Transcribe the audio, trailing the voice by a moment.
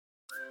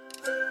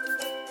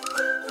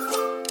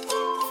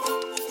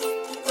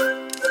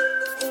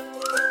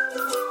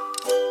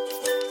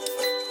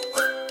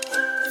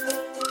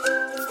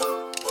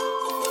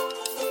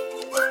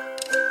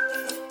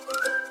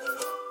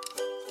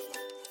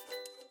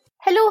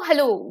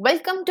Hello.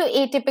 Welcome to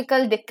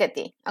Atypical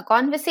Dikkate, a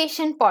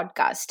conversation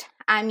podcast.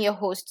 I'm your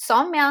host,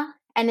 Soumya,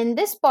 and in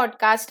this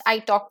podcast, I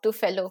talk to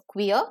fellow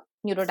queer,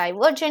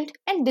 neurodivergent,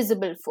 and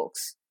disabled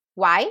folks.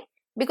 Why?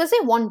 Because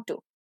I want to.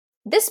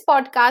 This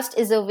podcast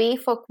is a way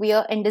for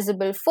queer and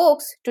disabled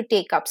folks to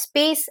take up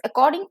space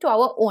according to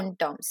our own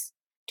terms.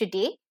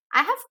 Today,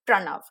 I have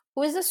Pranav,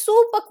 who is a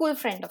super cool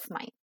friend of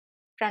mine.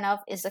 Pranav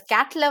is a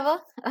cat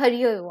lover, a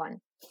real one.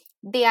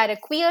 They are a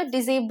queer,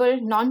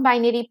 disabled, non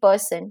binary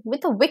person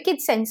with a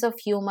wicked sense of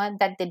humor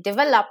that they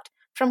developed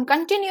from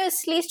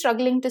continuously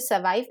struggling to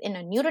survive in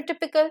a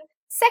neurotypical,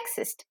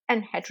 sexist,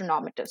 and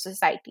heteronormative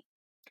society.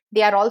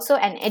 They are also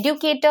an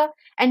educator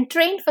and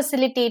trained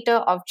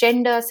facilitator of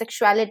gender,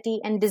 sexuality,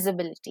 and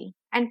disability,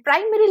 and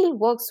primarily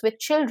works with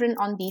children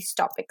on these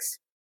topics.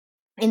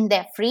 In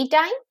their free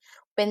time,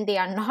 when they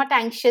are not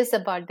anxious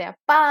about their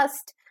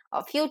past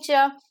or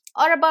future,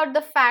 or about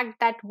the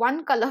fact that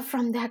one color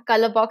from their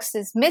color box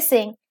is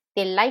missing,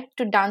 they like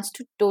to dance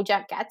to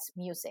Doja Cat's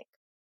music.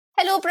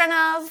 Hello,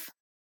 Pranav.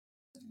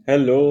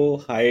 Hello,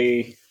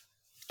 hi.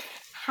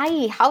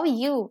 Hi, how are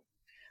you?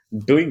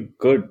 Doing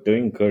good,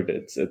 doing good.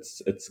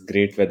 It's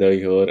great weather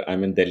here.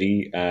 I'm in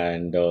Delhi,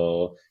 and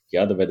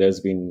yeah, the weather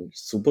has been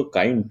super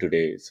kind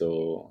today.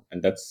 So,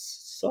 and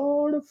that's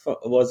sort of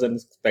was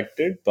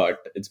unexpected,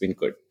 but it's been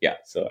good. Yeah,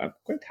 so I'm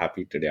quite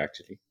happy today,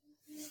 actually.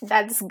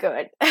 That's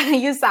good.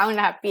 You sound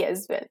happy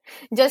as well.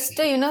 Just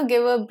to,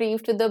 give a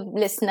brief to the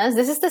listeners,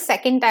 this is the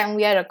second time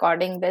we are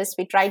recording this.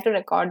 We tried to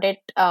record it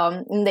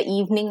in the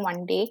evening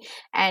one day.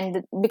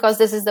 And because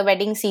this is the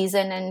wedding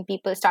season and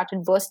people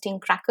started bursting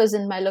crackers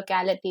in my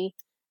locality,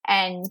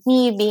 and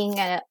me being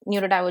a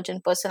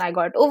neurodivergent person, I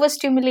got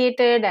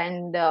overstimulated.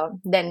 And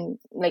then,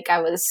 like, I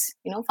was,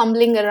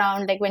 fumbling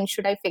around, like, when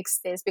should I fix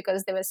this?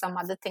 Because there were some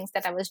other things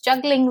that I was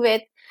juggling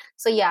with.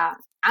 So, yeah,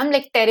 I'm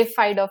like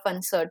terrified of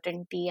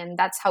uncertainty, and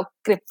that's how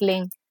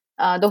crippling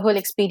the whole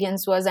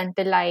experience was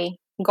until I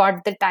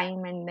got the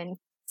time and then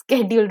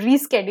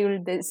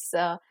rescheduled this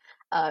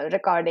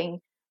recording.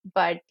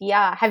 But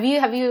yeah, have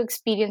you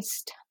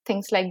experienced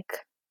things like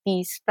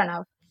these,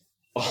 Pranav?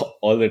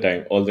 All the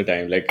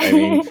time. Like, I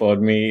mean, for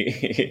me,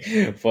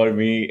 for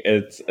me,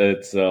 it's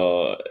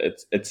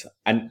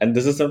and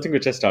this is something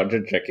which I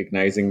started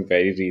recognizing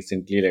very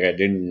recently. Like, I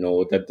didn't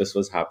know that this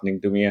was happening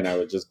to me, and I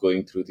was just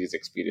going through these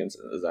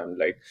experiences. I'm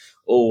like,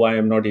 oh, I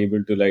am not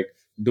able to like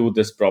do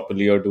this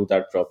properly or do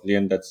that properly,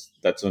 and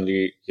that's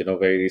only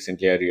very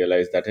recently I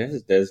realized that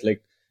there's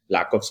like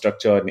lack of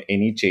structure and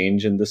any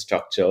change in the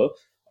structure,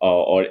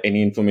 or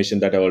any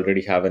information that I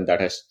already have and that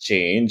has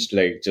changed,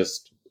 like,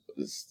 just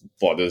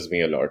bothers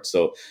me a lot.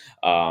 So,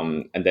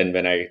 and then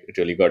when I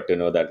really got to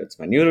know that it's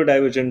my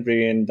neurodivergent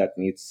brain that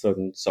needs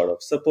certain sort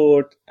of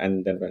support,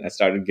 and then when I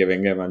started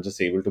giving him, I'm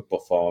just able to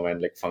perform and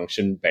like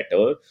function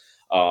better.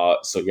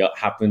 So yeah,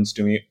 happens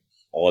to me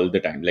all the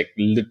time, like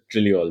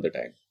literally all the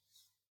time.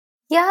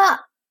 Yeah,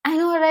 I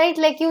know, right?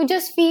 Like you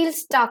just feel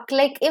stuck.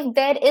 Like if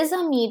there is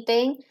a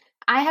meeting,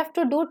 I have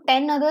to do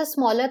 10 other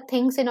smaller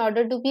things in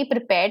order to be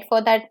prepared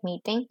for that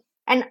meeting.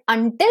 And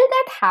until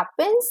that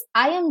happens,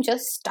 I am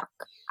just stuck.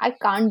 I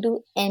can't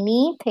do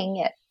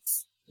anything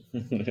else.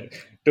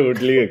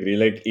 Totally agree.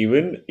 Like,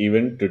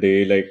 even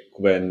today, like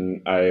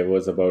when I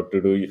was about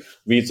to do,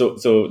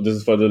 so this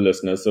is for the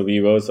listeners. So we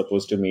were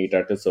supposed to meet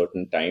at a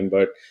certain time,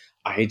 but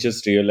I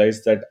just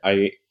realized that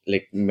I,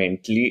 like,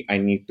 mentally I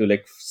need to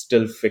like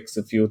still fix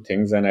a few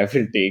things, and I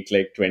will take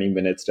like 20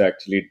 minutes to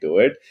actually do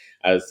it.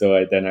 So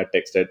I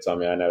texted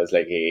Samya and I was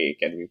like, hey,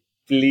 can we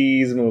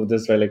please move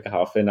this by like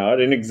half an hour,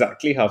 in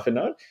exactly half an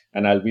hour,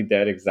 and I'll be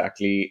there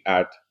exactly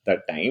at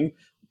that time.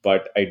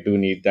 But I do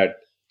need that,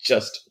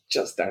 just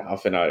that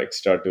half an hour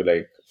extra to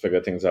like figure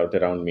things out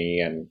around me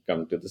and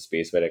come to the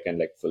space where I can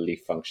like fully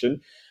function.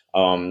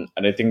 And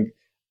I think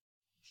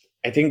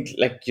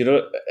like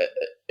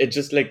it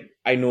just like,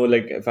 I know,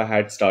 like if I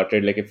had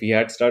started, like if we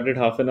had started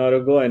half an hour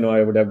ago, I know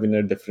I would have been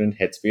in a different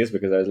headspace,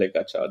 because I was like,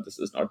 acha, this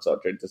is not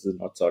sorted, this is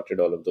not sorted,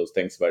 all of those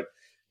things. But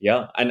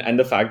yeah, and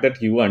the fact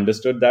that you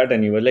understood that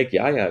and you were like,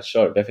 yeah,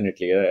 sure,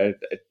 definitely,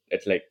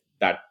 it's like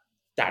that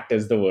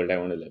is the world I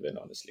want to live in,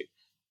 honestly.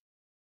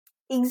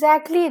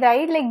 Exactly,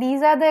 right? Like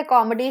these are the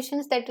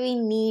accommodations that we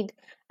need.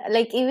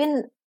 Like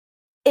even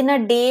in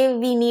a day,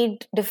 we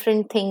need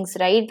different things,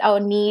 right?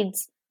 Our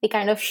needs, they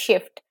kind of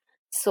shift.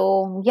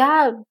 So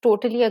yeah,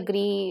 totally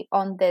agree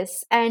on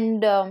this.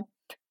 And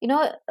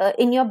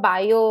in your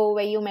bio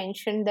where you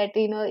mentioned that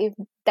if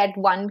that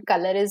one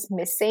color is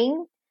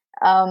missing,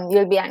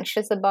 you'll be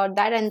anxious about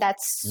that, and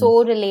that's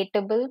so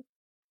relatable.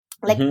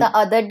 Like the Mm-hmm.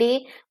 other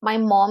day, my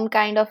mom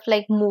kind of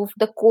like moved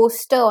the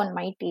coaster on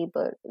my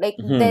table. Like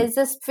Hmm. there's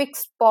this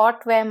fixed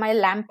spot where my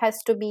lamp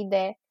has to be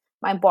there,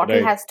 my bottle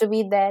Right. has to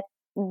be there,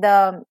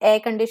 the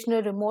air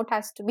conditioner remote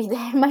has to be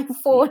there, my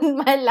phone,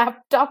 my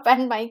laptop,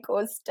 and my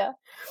coaster.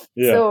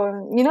 Yeah.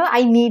 So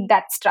I need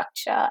that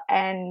structure,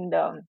 and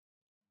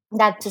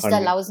that just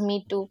 100 allows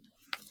me to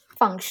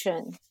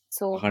function.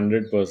 So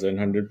 100%,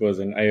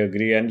 100%. I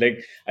agree. And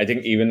like, I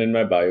think even in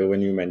my bio,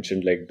 when you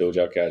mentioned like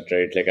Doja Cat,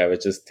 right? Like, I was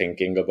just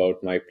thinking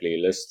about my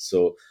playlist.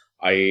 So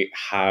I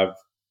have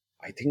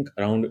I think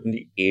around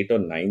only 8 or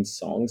 9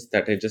 songs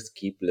that I just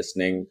keep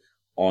listening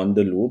on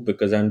the loop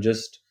because I'm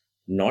just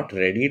not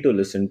ready to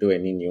listen to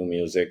any new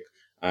music.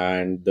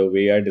 And the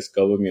way I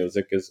discover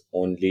music is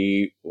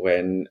only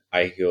when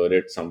I hear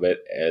it somewhere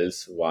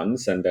else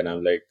once, and then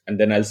I'm like, and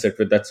then I'll sit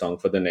with that song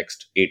for the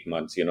next 8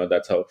 months.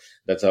 That's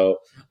how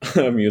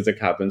music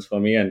happens for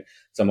me. And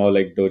somehow,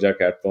 like Doja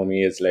Cat for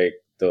me is like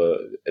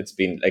it's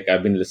been like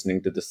I've been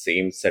listening to the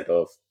same set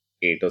of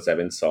 8 or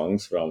 7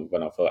 songs from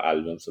one of her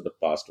albums for the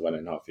past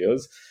 1.5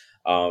 years.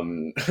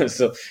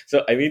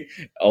 So I mean,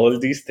 all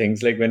these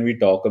things, like when we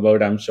talk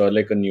about, I'm sure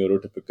like a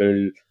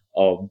neurotypical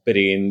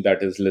brain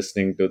that is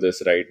listening to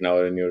this right now,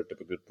 a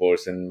neurotypical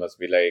person must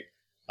be like,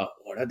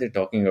 what are they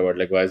talking about?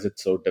 Like, why is it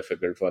so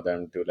difficult for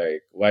them to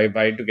like, why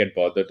to get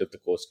bothered if the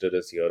coaster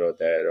is here or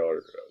there,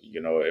 or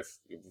if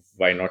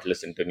why not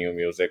listen to new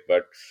music?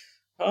 But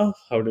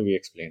how do we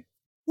explain?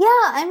 Yeah,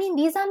 I mean,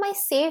 these are my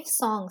safe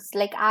songs.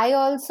 Like, I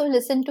also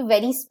listen to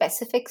very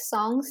specific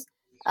songs.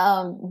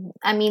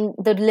 I mean,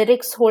 the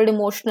lyrics hold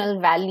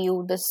emotional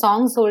value, the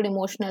songs hold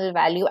emotional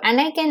value,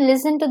 and I can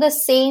listen to the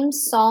same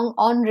song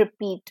on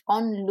repeat,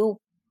 on loop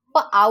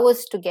for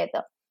hours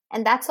together.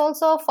 And that's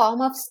also a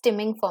form of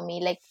stimming for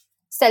me, like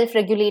self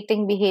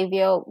regulating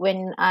behavior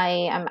when I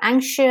am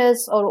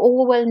anxious or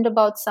overwhelmed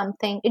about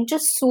something. It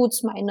just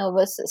soothes my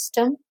nervous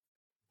system.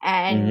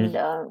 And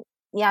Mm-hmm.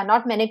 yeah,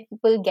 not many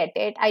people get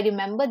it. I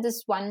remember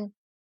this one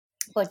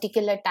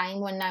particular time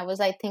when I was,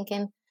 I think,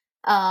 in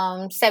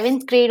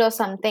seventh grade or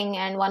something,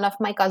 and one of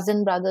my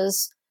cousin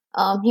brothers,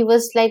 he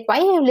was like, why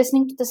are you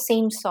listening to the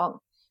same song?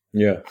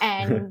 Yeah.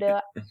 And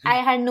I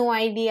had no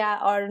idea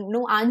or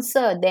no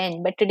answer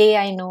then, but today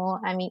I know.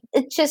 I mean,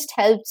 it just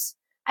helps.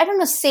 I don't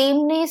know,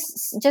 sameness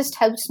just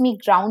helps me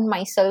ground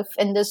myself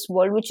in this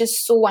world which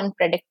is so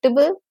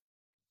unpredictable.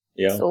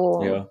 Yeah, So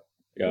yeah,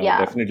 yeah,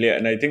 yeah. definitely.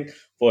 And I think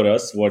for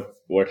us,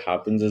 what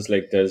happens is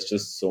like there's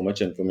just so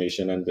much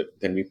information, and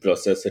then we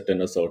process it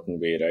in a certain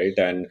way,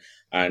 right?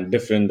 And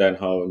different than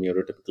how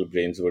neurotypical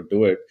brains would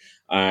do it.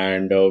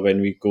 And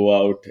when we go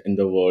out in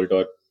the world,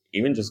 or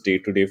even just day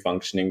to day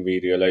functioning, we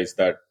realize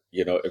that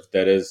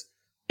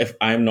if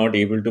I'm not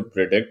able to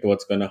predict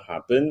what's going to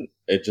happen,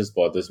 it just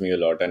bothers me a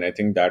lot. And I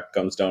think that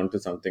comes down to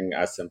something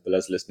as simple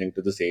as listening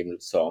to the same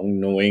song,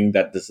 knowing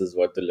that this is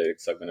what the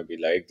lyrics are going to be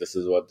like, this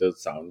is what the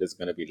sound is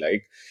going to be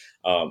like.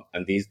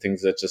 And these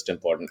things are just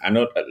important. And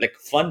like,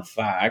 fun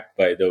fact,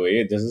 by the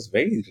way, this is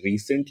very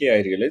recently I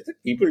realized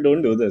that people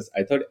don't do this.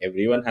 I thought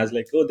everyone has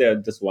like, oh, they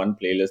have this one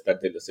playlist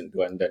that they listen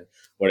to and then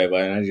whatever.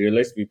 And I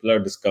realized people are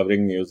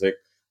discovering music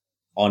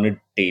on a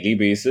daily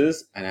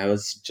basis, and I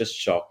was just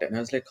shocked, and I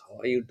was like, how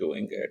are you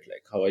doing it?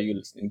 Like, how are you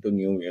listening to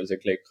new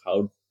music? Like,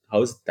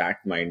 how's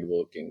that mind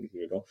working,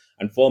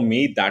 and for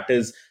me, that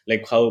is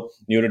like how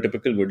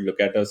neurotypical would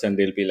look at us, and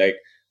they'll be like,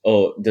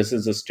 oh, this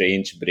is a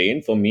strange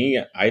brain. For me,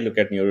 I look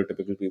at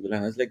neurotypical people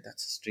and I was like,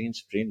 that's a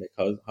strange brain. Like,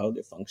 how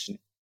they function.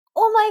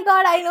 Oh my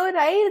God, I know,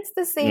 right? It's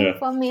the same Yeah,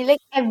 for me. Like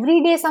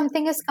every day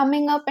something is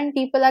coming up and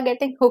people are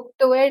getting hooked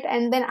to it,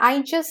 and then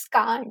I just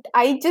can't.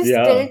 I just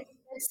still yeah, keep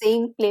the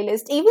same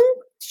playlist. Even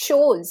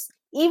shows,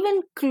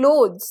 even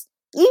clothes,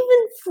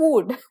 even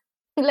food.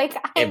 Like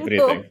I know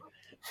everything,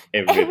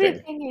 everything,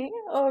 everything.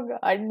 Oh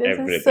God, this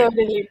is so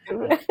everything.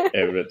 relatable.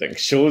 Everything.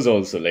 Shows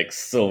also, like,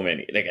 so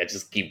many. Like, I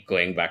just keep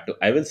going back to,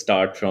 I will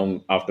start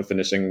from after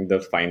finishing the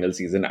final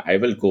season, I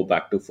will go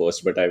back to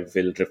first, but I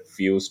will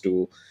refuse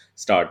to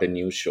start a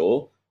new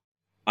show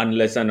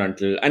unless and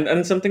until,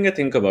 and something I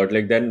think about,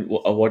 like, then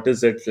what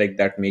is it like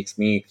that makes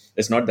me,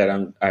 it's not that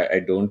I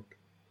don't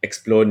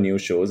explore new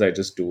shows, I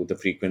just do, the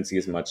frequency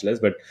is much less,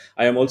 but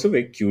I am also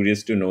very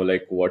curious to know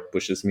like what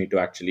pushes me to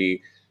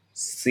actually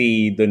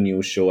see the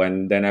new show.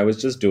 And then I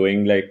was just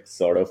doing like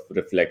sort of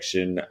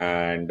reflection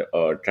and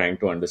trying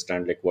to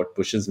understand like what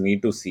pushes me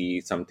to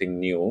see something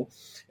new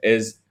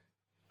is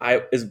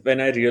I is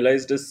when I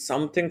realized is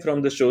something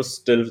from the show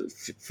still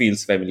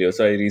feels familiar.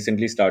 So I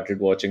recently started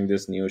watching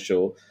this new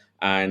show,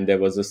 and there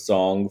was a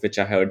song which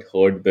I had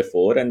heard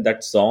before, and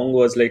that song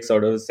was like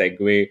sort of a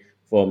segue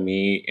for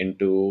me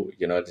into,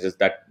 just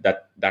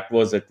that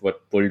was it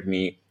what pulled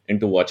me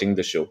into watching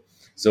the show.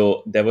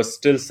 So there was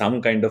still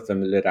some kind of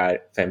familiarity.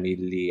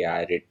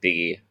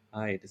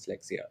 Hi,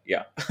 dyslexia.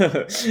 Yeah,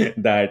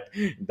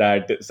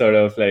 that sort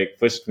of like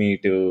pushed me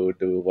to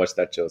watch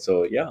that show.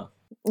 So yeah.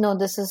 No,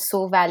 this is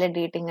so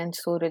validating and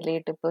so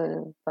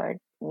relatable. But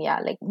yeah,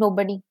 like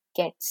nobody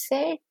gets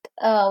it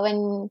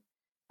when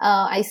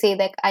I say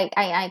that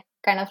I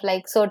kind of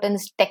like certain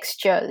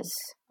textures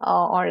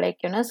or like,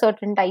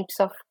 certain types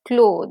of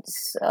clothes.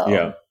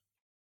 Yeah.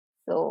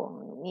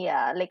 So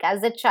yeah, like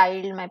as a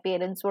child, my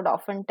parents would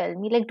often tell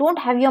me, like, don't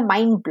have your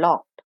mind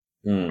blocked.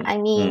 Hmm. I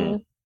Hmm.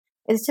 mean,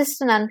 it's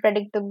just an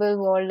unpredictable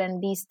world,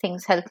 and these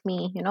things help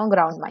me,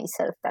 ground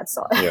myself. That's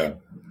all. Yeah.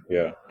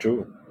 Yeah.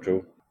 True.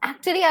 True.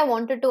 Actually, I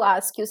wanted to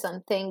ask you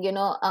something,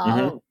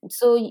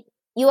 Mm-hmm.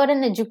 you are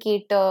an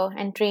educator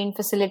and trained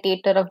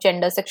facilitator of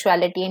gender,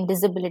 sexuality, and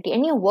disability,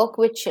 and you work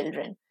with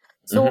children.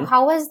 So, Mm-hmm.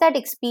 how has that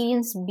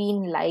experience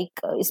been like,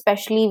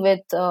 especially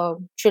with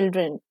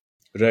children?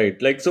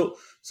 Right. Like, so.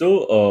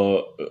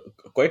 So,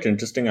 quite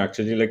interesting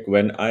actually. Like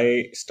when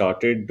I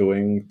started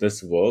doing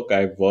this work,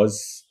 I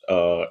was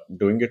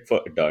doing it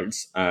for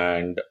adults.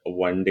 And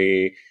one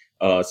day,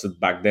 so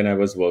back then I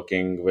was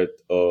working with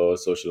a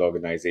social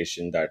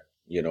organization that,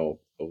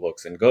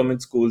 works in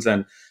government schools.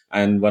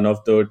 And one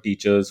of the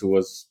teachers who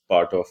was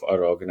part of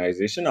our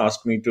organization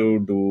asked me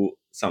to do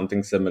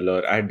something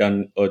similar. I had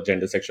done a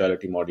gender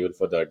sexuality module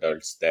for the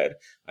adults there,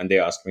 and they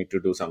asked me to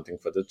do something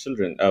for the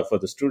children, for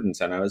the students,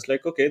 and I was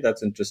like, okay,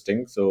 that's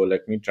interesting, so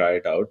let me try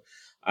it out.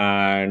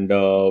 And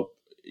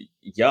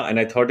yeah, and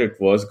I thought it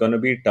was going to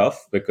be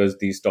tough because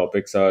these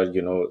topics are,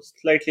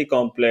 slightly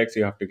complex.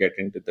 You have to get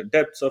into the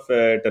depths of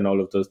it and all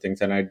of those things,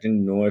 and I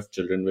didn't know if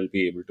children will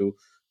be able to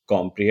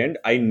comprehend.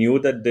 I knew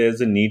that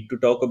there's a need to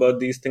talk about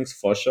these things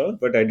for sure,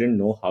 but I didn't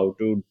know how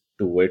to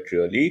do it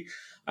really.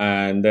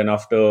 And then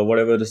after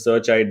whatever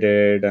research I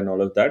did and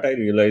all of that, I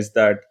realized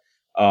that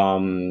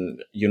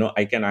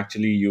I can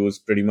actually use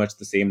pretty much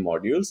the same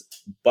modules.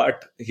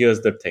 But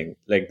here's the thing,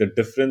 like the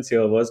difference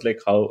here was like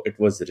how it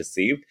was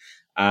received.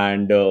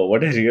 And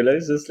what I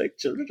realized is like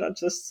children are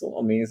just so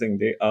amazing.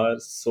 They are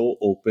so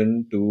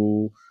open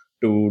to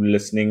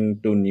listening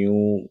to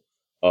new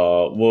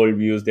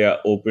worldviews. They are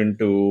open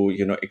to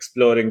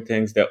exploring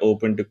things. They're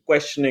open to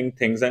questioning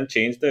things and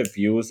change their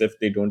views if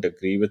they don't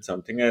agree with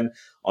something. And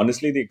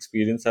honestly, the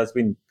experience has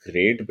been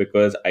great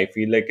because I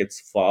feel like it's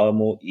far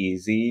more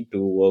easy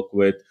to work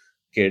with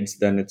kids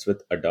than it's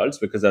with adults,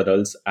 because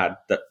adults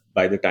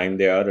by the time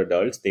they are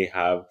adults, they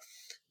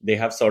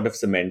have sort of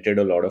cemented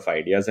a lot of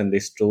ideas, and they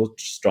so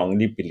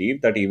strongly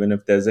believe that even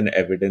if there's an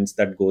evidence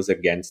that goes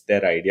against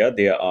their idea,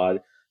 they are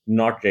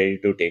not ready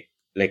to take,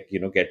 like,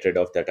 get rid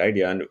of that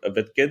idea. And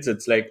with kids,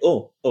 it's like,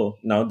 oh,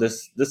 now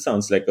this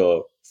sounds like a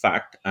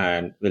fact,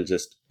 and we'll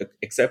just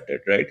accept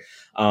it, right?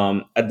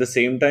 At the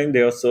same time,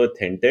 they are so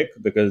authentic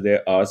because they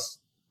are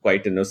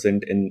quite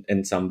innocent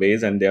in some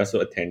ways, and they are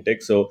so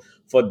authentic. So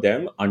for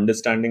them,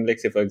 understanding, like,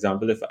 say for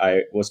example, if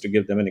I was to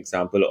give them an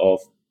example of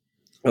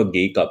a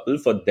gay couple,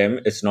 for them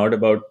it's not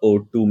about, oh,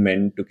 two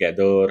men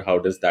together, how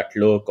does that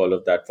look, all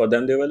of that. For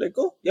them, they were like,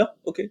 oh yeah,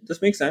 okay,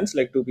 this makes sense,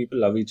 like two people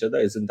love each other,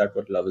 isn't that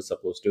what love is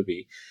supposed to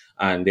be?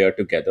 And they are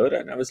together,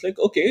 and I was like,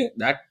 okay,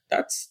 that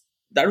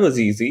was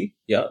easy.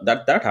 Yeah,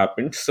 that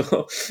happened.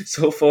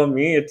 So for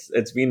me,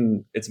 it's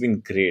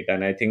been great.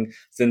 And I think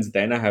since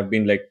then I have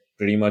been like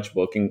pretty much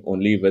working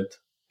only with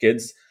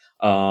kids.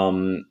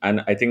 And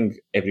I think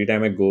every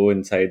time I go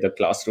inside the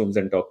classrooms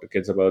and talk to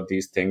kids about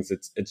these things,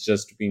 it's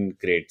just been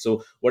great.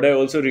 So what I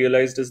also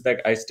realized is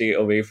that I stay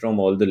away from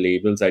all the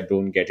labels. I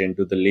don't get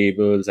into the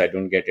labels. I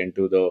don't get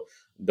into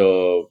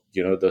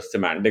the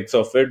semantics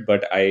of it.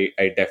 But I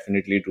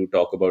definitely do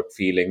talk about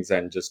feelings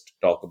and just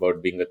talk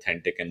about being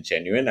authentic and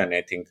genuine. And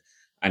I think,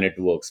 and it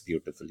works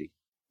beautifully.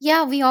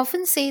 Yeah, we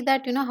often say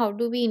that, how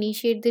do we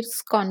initiate these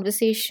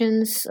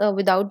conversations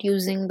without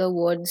using the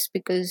words,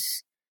 because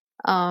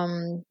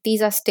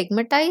these are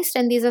stigmatized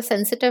and these are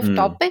sensitive Hmm.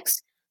 topics.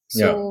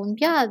 Yeah. So,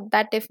 yeah,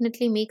 that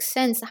definitely makes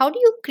sense. How do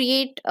you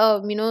create,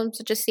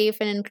 such a safe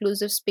and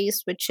inclusive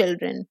space with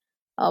children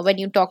when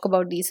you talk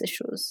about these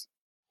issues?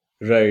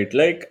 Right.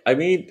 Like, I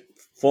mean,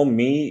 for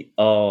me,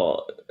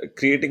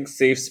 creating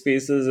safe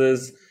spaces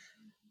is,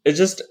 it's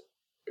just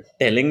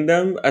telling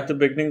them at the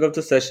beginning of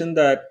the session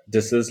that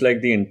this is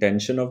like the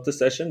intention of the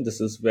session,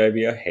 this is where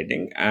we are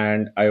heading,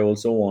 and I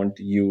also want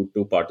you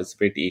to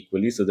participate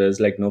equally. So there's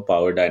like no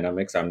power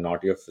dynamics. I'm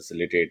not your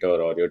facilitator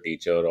or your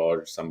teacher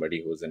or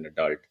somebody who's an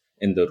adult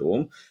in the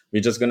room.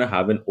 We're just going to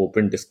have an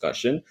open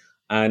discussion,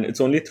 and it's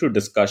only through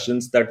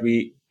discussions that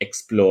we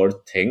explore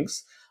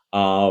things.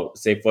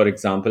 Say for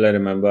example, I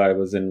remember I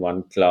was in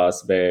one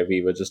class where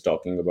we were just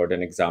talking about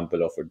an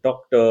example of a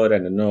doctor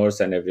and a nurse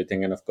and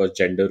everything, and of course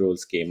gender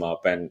roles came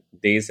up, and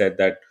they said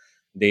that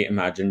they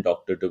imagined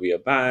doctor to be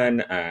a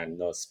man and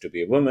nurse to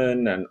be a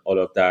woman and all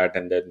of that,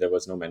 and then there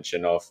was no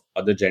mention of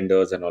other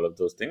genders and all of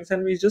those things.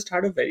 And we just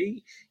had a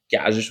very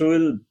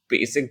casual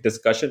basic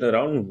discussion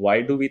around,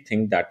 why do we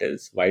think that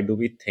is, why do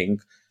we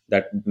think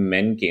that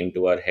men came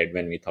to our head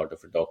when we thought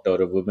of a doctor,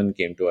 or a woman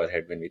came to our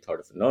head when we thought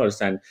of a nurse.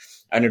 And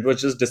it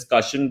was just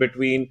discussion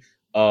between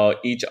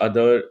each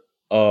other,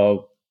 uh,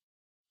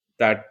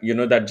 that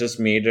that just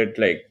made it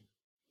like,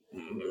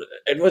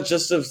 it was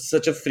just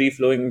such a free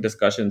flowing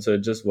discussion. So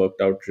it just worked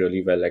out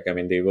really well. Like, I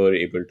mean, they were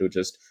able to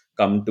just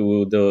come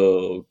to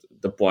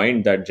the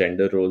point that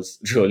gender roles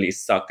really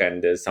suck,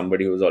 and there's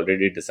somebody who's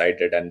already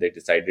decided, and they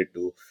decided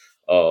to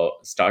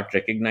start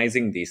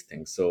recognizing these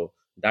things. So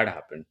that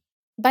happened.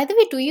 By the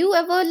way, do you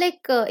ever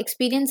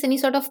experience any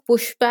sort of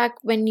pushback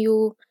when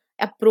you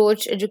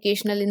approach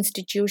educational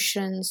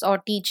institutions or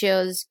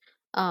teachers?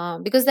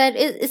 Because that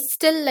is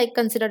still like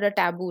considered a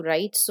taboo,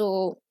 right?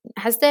 So,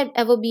 has there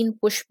ever been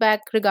pushback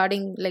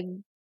regarding like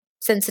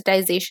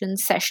sensitization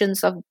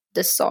sessions of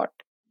this sort?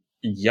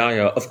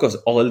 Yeah, of course,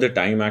 all the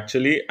time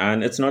actually.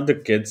 And it's not the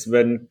kids.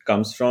 When it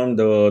comes from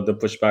the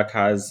pushback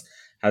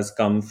has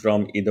come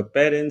from either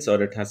parents, or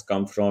it has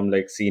come from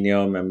like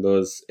senior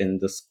members in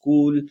the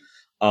school.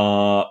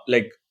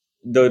 Like,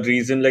 the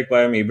reason like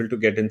why I'm able to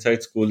get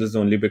inside school is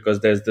only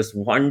because there's this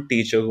one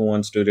teacher who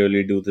wants to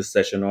really do this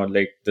session, or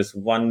like this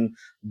one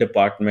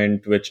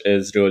department which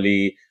is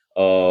really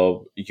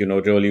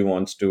really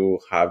wants to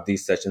have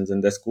these sessions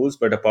in their schools.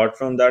 But apart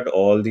from that,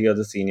 all the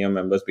other senior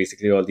members,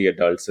 basically all the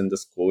adults in the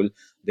school,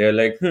 they're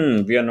like,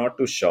 we are not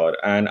too sure.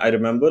 And I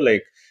remember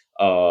like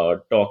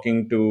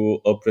talking to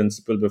a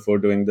principal before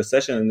doing the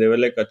session, and they were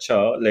like,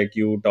 acha, like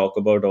you talk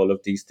about all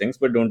of these things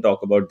but don't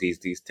talk about these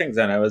things.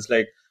 And I was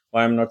like,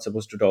 why I'm not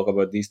supposed to talk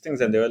about these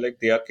things? And they were like,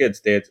 they are kids,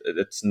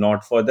 it's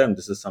not for them,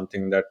 this is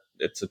something that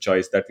it's a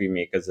choice that we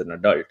make as an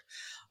adult.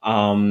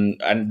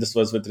 And this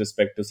was with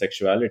respect to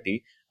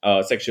sexuality,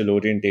 sexual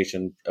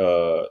orientation,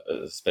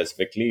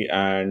 specifically.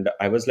 And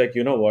I was like,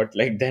 you know what,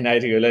 like then I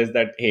realized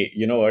that, hey,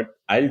 you know what,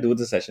 I'll do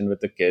the session with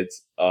the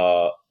kids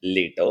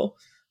later.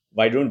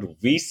 Why don't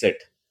we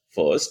sit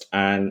first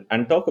and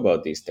talk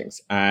about these things,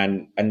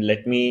 and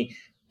let me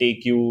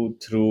take you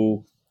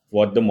through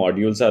what the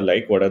modules are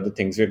like, what are the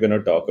things we're going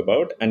to talk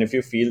about, and if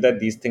you feel that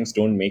these things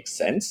don't make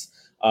sense,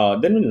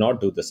 then we'll not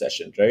do the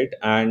session, right?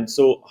 And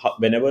so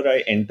whenever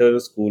I enter a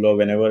school or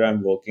whenever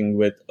I'm working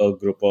with a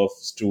group of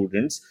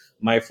students,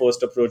 my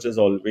first approach is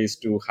always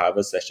to have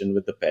a session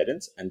with the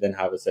parents and then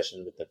have a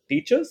session with the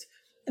teachers,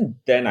 and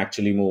then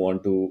actually move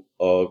on to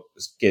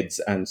kids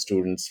and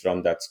students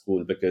from that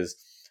school, because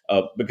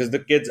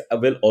the kids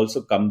will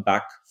also come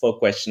back for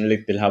question,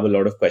 like they'll have a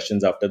lot of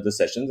questions after the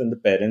sessions, and the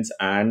parents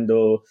and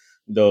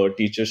the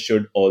teachers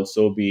should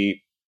also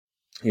be,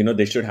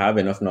 they should have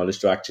enough knowledge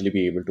to actually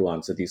be able to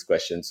answer these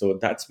questions. So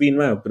that's been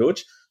my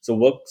approach.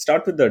 So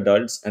start with the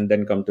adults and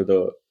then come to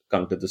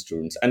the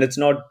students. And it's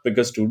not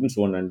because students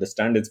won't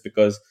understand, it's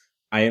because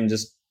I've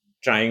just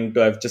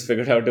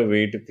figured out a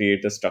way to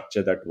create a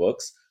structure that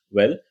works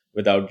well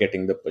without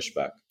getting the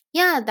pushback.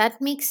 Yeah,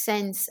 that makes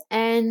sense.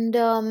 And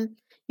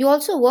you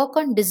also work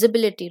on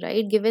disability,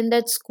 right? Given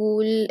that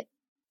school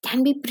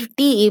can be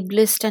pretty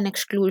ableist and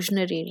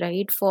exclusionary,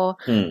 right, for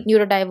Hmm.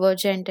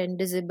 neurodivergent and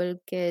disabled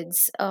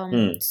kids.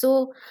 Hmm.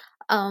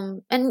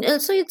 And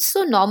also it's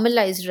so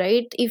normalized,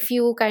 right? If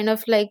you kind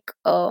of like,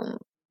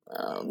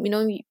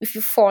 if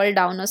you fall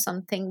down or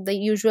something, the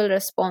usual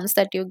response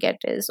that you get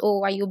is,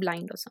 "Oh, are you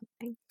blind or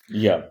something?"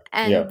 Yeah.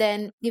 Yeah. And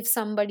then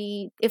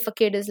if a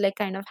kid is like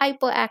kind of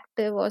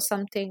hyperactive or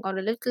something, or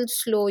a little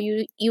slow,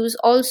 you use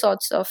all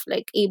sorts of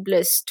like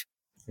ableist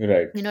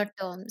Right.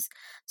 terms.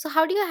 So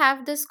how do you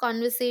have this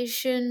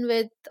conversation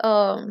with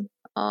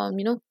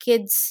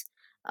kids,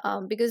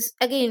 because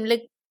again,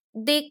 like,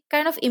 they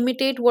kind of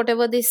imitate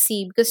whatever they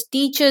see, because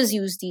teachers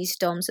use these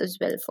terms as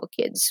well for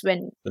kids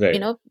when Right.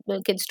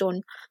 the kids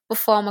don't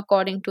perform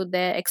according to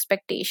their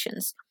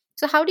expectations.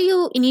 So how do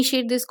you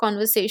initiate these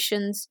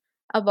conversations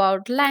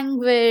about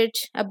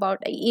language, about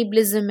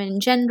ableism in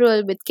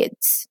general with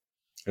kids?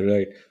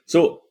 Right.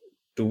 So,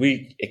 to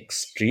be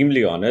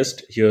extremely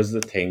honest, here's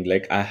the thing.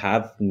 Like, I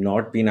have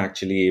not been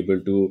actually able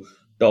to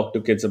talk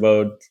to kids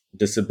about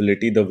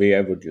disability the way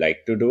I would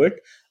like to do it,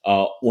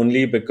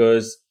 only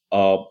because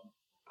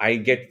I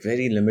get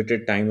very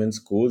limited time in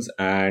schools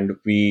and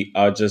we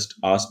are just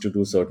asked to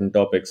do certain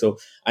topics. So,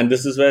 and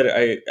this is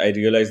where I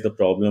realized the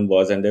problem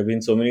was, and there have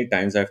been so many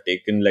times I've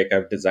done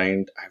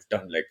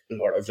like a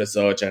lot of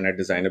research and I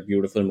designed a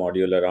beautiful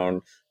module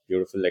around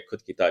beautiful like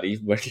khud ki tarif,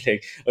 but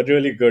like a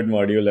really good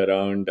module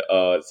around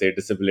say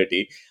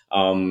disability,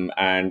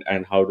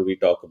 and how do we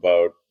talk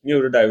about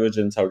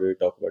neurodivergence, how do we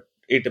talk about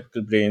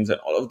atypical brains and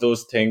all of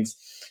those things.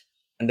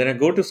 And then I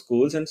go to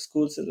schools and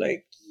schools are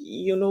like,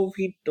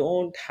 we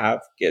don't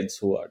have kids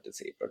who are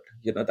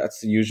disabled,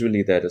 that's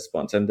usually their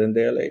response. And then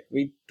they're like,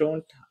 we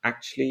don't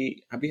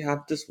actually, we have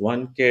this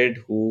one kid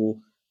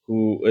who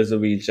is a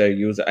wheelchair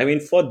user. I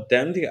mean, for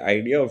them the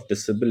idea of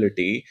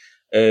disability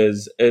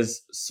is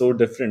so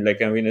different.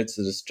 Like, I mean, it's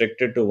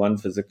restricted to one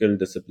physical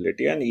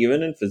disability, and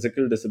even in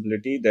physical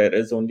disability there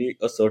is only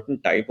a certain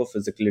type of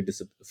physical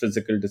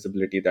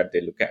disability that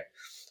they look at,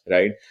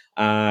 right?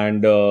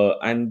 And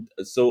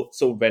so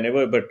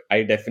whenever, but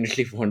I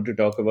definitely want to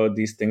talk about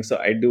these things, so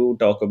I do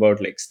talk about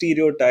like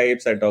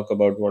stereotypes, I talk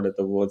about what are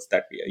the words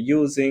that we are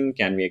using,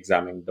 can we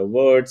examine the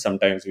words.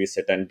 Sometimes we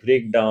sit and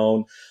break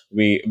down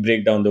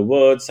the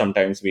words,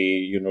 sometimes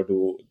we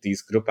do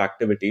these group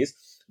activities.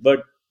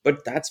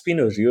 But that's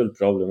been a real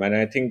problem, and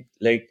I think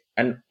like,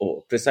 and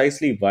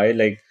precisely why,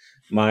 like,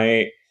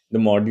 my the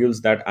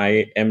modules that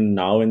I am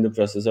now in the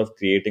process of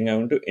creating, I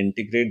want to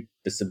integrate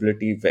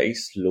disability very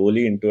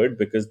slowly into it,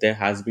 because there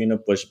has been a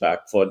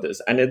pushback for this.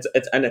 And it's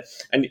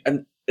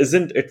and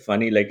isn't it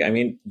funny? Like, I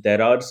mean,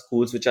 there are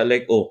schools which are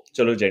like, oh,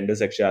 chalo gender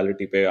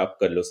sexuality pe aap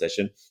kar lo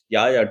session.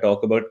 Yeah,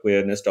 talk about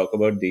queerness, talk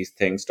about these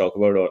things, talk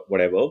about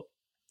whatever,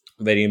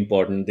 very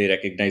important. They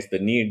recognize the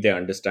need, they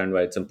understand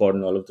why it's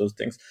important, all of those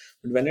things.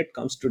 But when it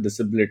comes to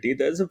disability,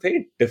 there's a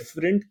very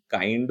different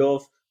kind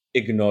of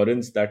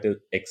ignorance that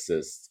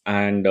exists.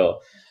 And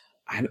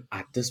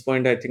at this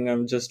point, I think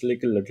I'm just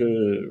like a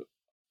little,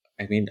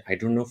 I mean, I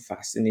don't know,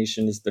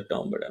 fascination is the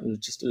term, but I'm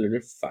just a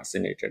little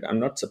fascinated. I'm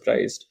not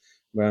surprised,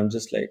 but I'm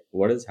just like,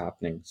 what is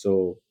happening?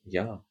 So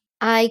yeah.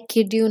 I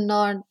kid you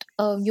not,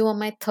 you are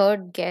my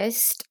third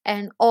guest,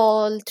 and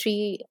all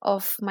three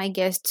of my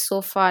guests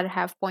so far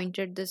have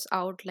pointed this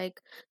out.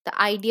 Like,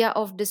 the idea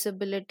of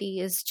disability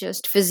is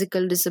just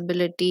physical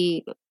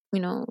disability,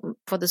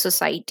 for the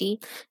society,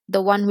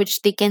 the one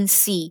which they can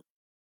see.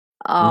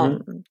 Hmm.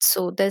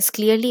 So there's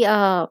clearly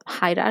a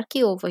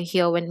hierarchy over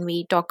here when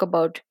we talk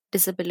about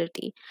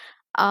disability.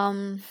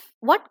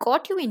 What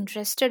got you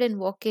interested in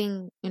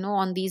working,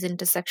 on these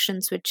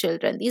intersections with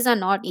children? These are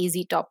not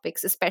easy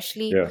topics,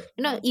 especially,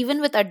 Yeah. even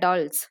with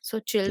adults. So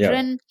Yeah.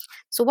 children,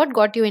 so what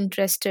got you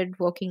interested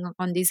working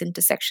on these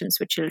intersections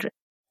with children?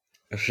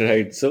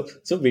 Right. So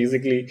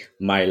basically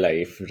my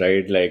life,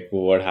 right? Like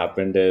what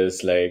happened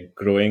is like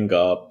growing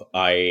up,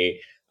 I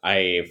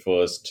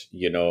first,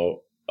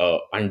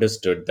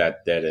 understood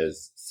that there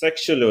is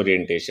sexual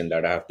orientation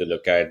that I have to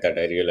look at, that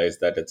I realized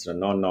that it's a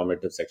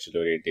non-normative sexual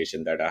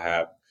orientation that I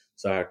have.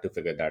 So I had to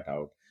figure that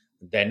out.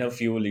 Then a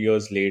few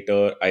years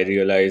later, I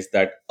realized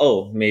that,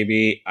 oh,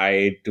 maybe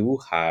I do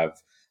have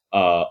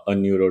a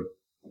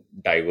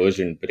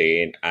neurodivergent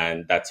brain,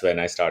 and that's when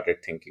I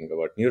started thinking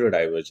about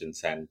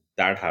neurodivergence, and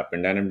that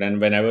happened. And then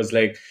when I was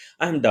like,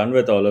 I'm done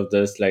with all of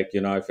this, like,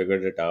 I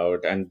figured it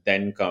out. And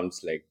then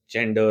comes like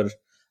gender,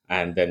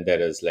 and then there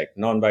is like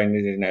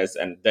non-binariness,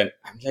 and then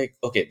I'm like,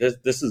 okay,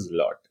 this is a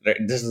lot, right?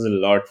 This is a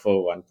lot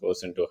for one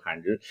person to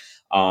handle.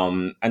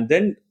 And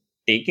then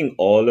taking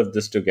all of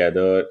this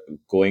together,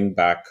 going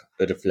back,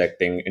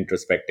 reflecting,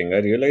 introspecting, I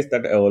realized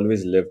that I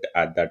always lived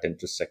at that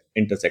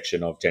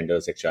intersection of gender,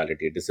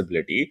 sexuality,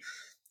 disability.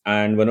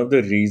 And one of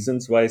the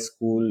reasons why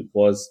school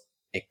was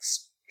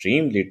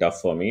extremely tough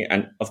for me,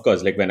 and of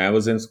course, like when I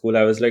was in school,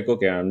 I was like,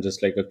 okay, I'm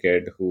just like a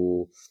kid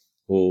who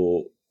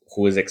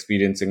who is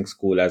experiencing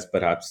school as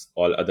perhaps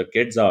all other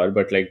kids are.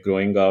 But like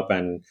growing up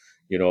and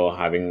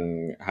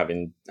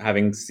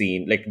having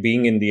seen, like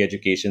being in the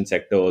education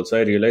sector also,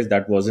 I realized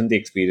that wasn't the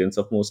experience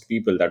of most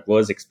people. That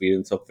was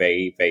experience of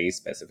very very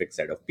specific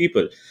set of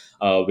people,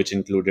 which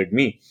included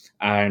me.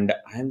 And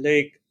I'm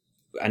like,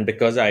 and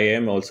because I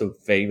am also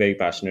very very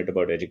passionate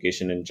about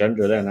education in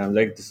general, and I'm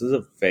like, this is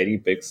a very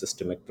big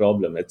systemic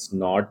problem. It's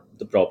not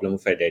the problem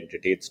of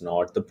identity, it's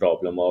not the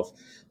problem of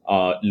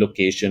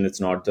location, it's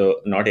not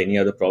any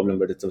other problem,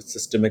 but it's a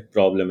systemic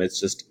problem.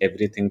 It's just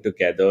everything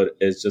together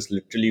is just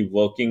literally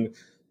working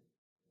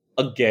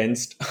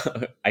against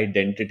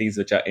identities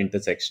which are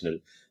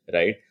intersectional,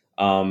 right?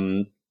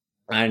 um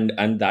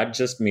and that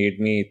just made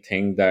me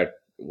think that,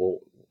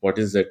 what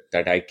is it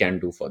that I can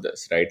do for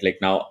this, right? Like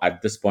now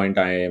at this point,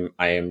 I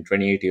am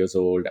 28 years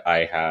old.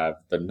 I have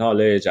the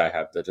knowledge, I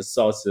have the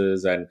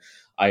resources, and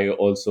I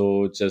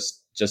also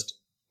just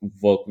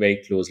work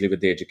very closely with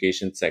the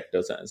education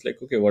sector. So it's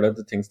like, okay, what are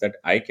the things that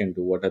I can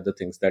do? What are the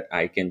things that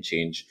I can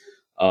change?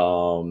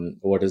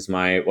 What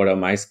are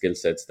my skill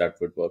sets that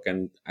would work?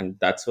 And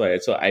that's why,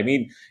 so I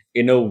mean,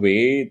 in a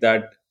way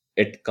that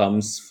it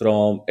comes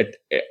from it,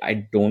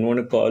 I don't want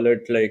to call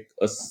it like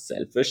a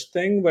selfish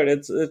thing, but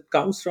it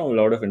comes from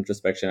a lot of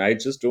introspection. I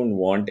just don't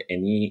want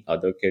any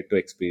other kid to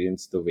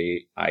experience the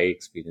way I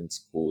experience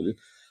school.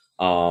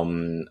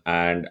 And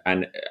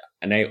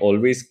I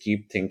always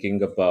keep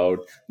thinking about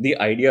the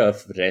idea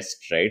of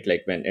rest, right?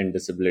 Like when in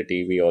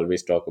disability we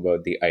always talk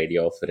about the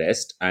idea of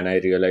rest, and I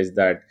realized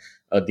that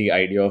the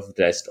idea of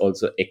rest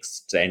also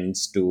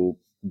extends to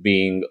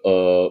being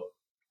a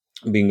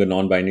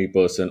non-binary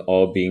person,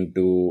 or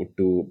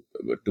to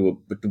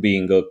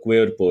being a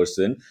queer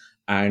person.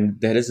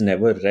 And there is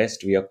never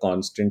rest. We are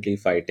constantly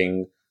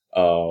fighting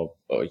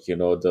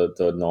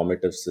the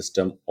normative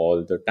system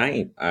all the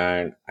time.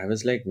 And I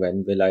was like,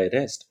 when will I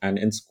rest? And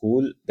in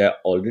school there are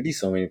already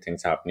so many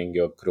things happening.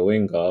 You're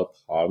growing up,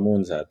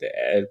 hormones are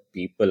there,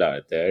 people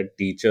are there,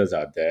 teachers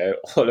are there,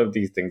 all of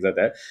these things are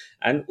there.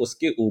 And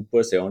uske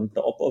upar se, on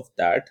top of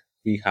that,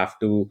 we have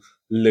to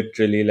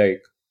literally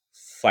like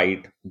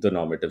fight the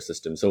normative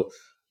system. So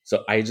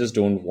I just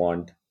don't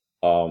want,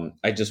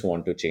 I just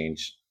want to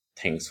change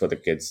things for the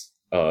kids,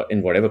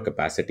 in whatever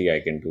capacity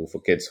I can do,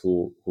 for kids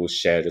who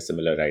share a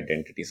similar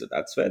identity. So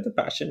that's where the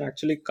passion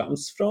actually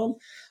comes from.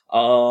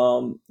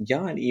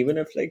 Yeah, and even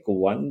if like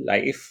one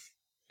life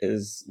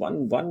is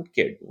one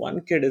kid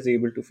is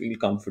able to feel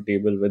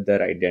comfortable with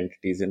their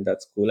identities in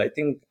that school, I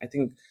think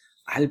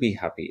I'll be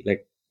happy.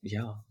 Like,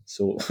 yeah.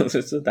 So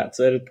so that's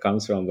where it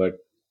comes from. But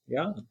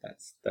yeah,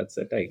 that's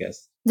it, I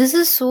guess. This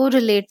is so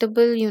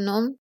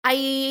relatable,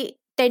 I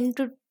tend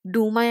to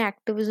do my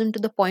activism to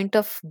the point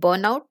of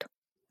burnout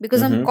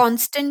because I'm Mm-hmm.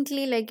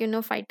 constantly like,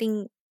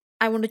 fighting.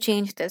 I want to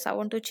change this, I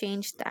want to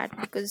change that,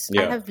 because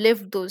I Yeah. have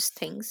lived those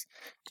things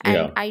and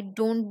Yeah. I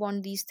don't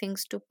want these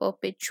things to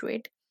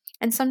perpetuate.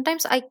 And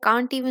sometimes I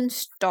can't even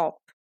stop.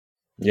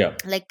 Yeah.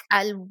 Like,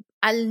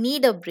 I'll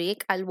need a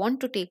break, I'll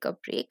want to take a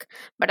break,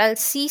 but I'll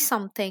see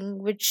something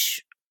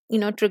which,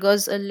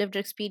 triggers a lived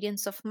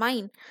experience of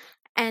mine,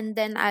 and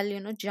then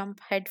I'll, jump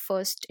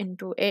headfirst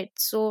into it.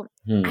 So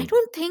I Hmm.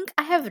 don't think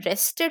I have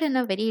rested in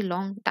a very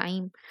long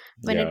time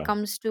when it Yeah.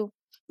 comes to,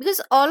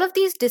 because all of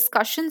these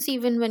discussions,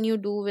 even when you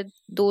do with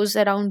those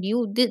around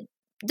you,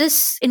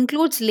 this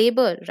includes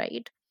labor,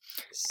 right?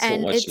 So And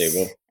much it's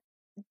labor.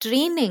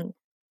 draining.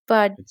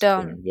 But It's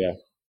true. Yeah.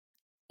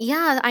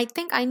 yeah, I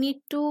think I need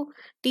to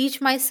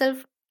teach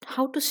myself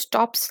how to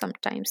stop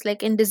sometimes.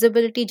 Like in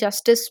disability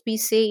justice, we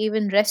say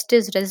even rest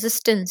is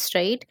resistance,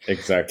 right?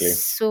 Exactly.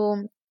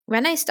 So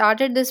when I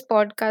started this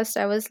podcast,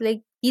 I was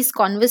like, these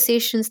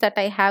conversations that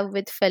I have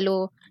with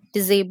fellow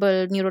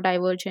disabled,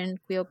 neurodivergent,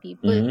 queer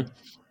people,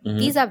 Mm-hmm.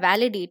 these Mm-hmm. are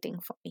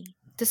validating for me.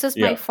 This is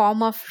my Yeah.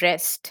 form of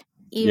rest.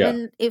 Yeah.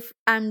 Even if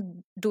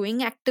I'm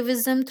doing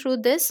activism through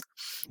this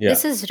Yeah.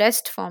 is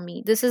rest for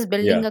me. This is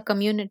building Yeah. a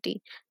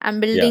community. I'm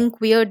Yeah. building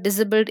queer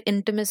disabled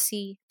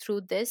intimacy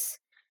through this.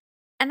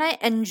 And I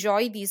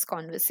enjoy these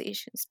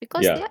conversations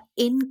because they Yeah. are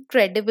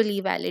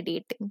incredibly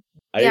validating.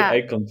 I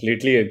Yeah.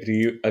 completely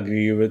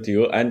agree with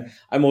you, and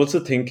I'm also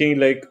thinking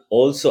like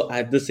also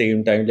at the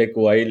same time, like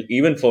while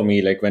even for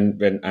me, like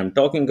when I'm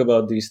talking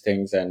about these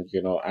things and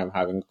I'm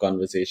having a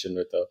conversation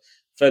with a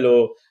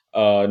fellow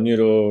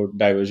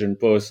neurodivergent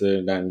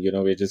person, and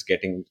we're just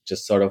getting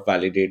just sort of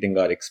validating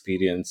our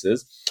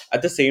experiences.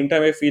 At the same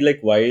time, I feel like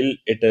while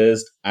it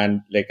is,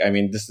 and like I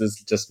mean this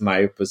is just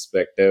my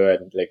perspective,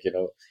 and like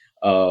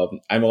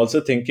I'm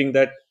also thinking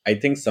that I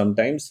think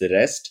sometimes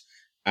rest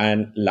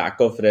and lack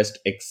of rest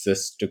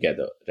exist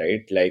together,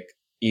 right? Like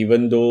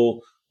even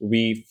though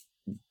we,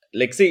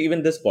 like say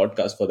even this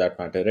podcast for that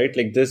matter, right?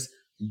 Like this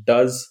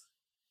does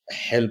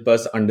help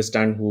us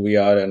understand who we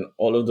are and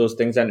all of those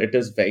things, and it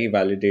is very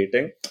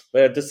validating.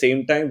 But at the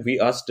same time, we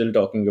are still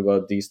talking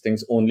about these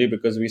things only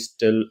because we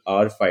still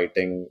are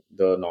fighting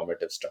the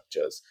normative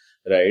structures,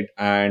 right?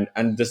 And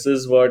this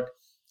is what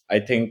I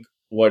think,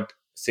 what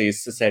say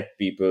cis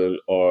people,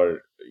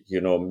 or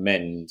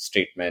men,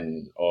 straight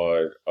men,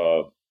 or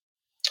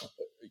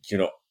you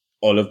know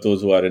all of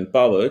those who are in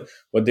power,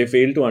 what they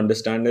fail to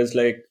understand is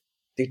like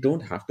they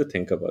don't have to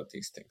think about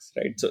these things,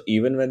 right? So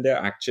even when they're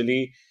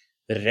actually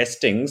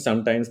resting,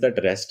 sometimes that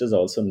rest is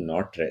also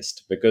not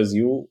rest, because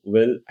you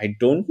will, I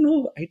don't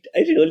know, I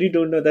really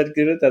don't know that,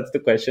 that's the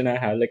question I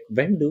have. Like,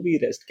 when do we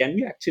rest? Can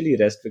we actually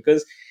rest?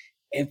 Because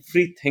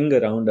everything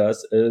around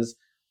us is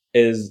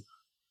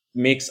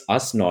makes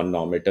us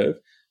non-normative,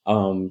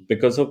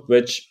 because of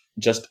which,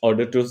 just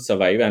order to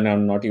survive, and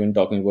I'm not even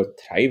talking about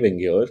thriving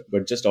here,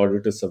 but just order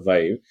to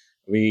survive,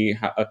 we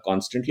are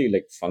constantly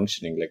like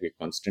functioning, like we're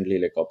constantly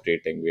like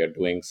operating, we are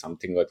doing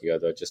something or the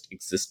other. Just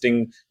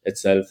existing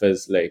itself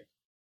is like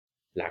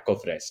lack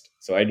of rest.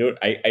 So I don't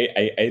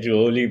I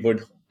really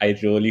would, I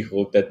really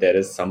hope that there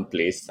is some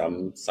place,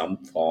 some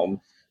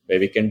form where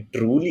we can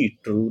truly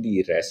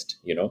rest,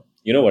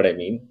 what I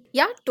mean.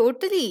 Yeah,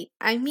 totally.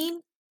 I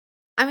mean,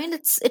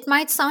 it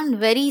might sound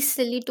very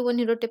silly to a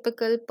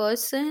neurotypical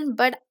person,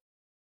 but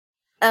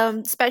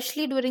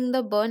especially during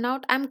the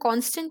burnout, I'm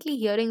constantly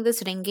hearing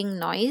this ringing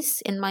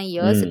noise in my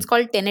ears. It's Hmm.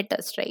 called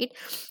tinnitus, right?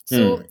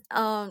 So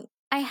Hmm.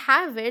 I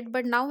have it,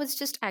 but now it's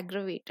just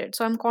aggravated.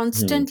 So I'm Hmm.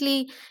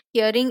 constantly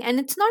hearing, and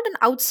it's not an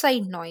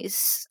outside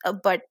noise,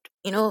 but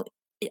you know.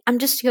 I'm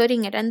just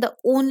hearing it, and the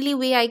only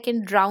way I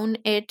can drown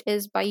it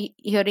is by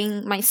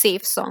hearing my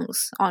safe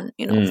songs on,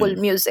 full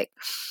Hmm. music.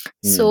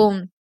 Hmm.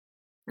 So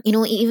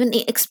even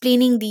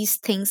explaining these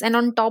things, and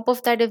on top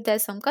of that, if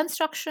there's some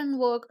construction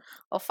work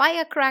or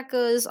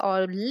firecrackers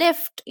or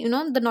lift,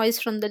 the noise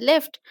from the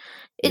lift,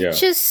 it Yeah.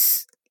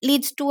 just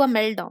leads to a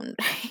meltdown,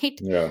 right?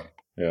 Yeah.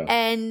 Yeah.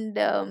 And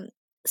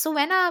so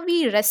when are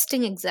we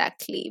resting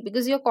exactly?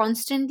 Because you're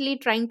constantly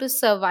trying to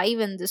survive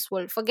in this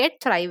world. Forget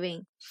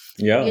thriving,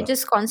 you're Yeah.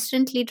 just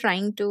constantly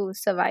trying to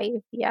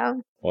survive. Yeah.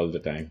 All the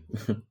time.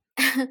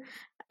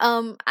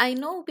 I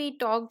know we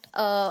talked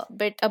a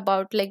bit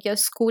about like your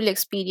schooling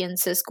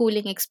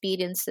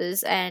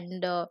experiences,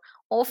 and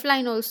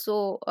offline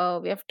also.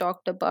 We have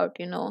talked about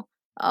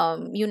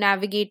you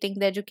navigating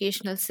the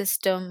educational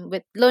system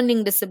with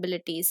learning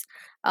disabilities.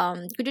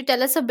 Could you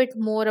tell us a bit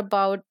more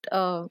about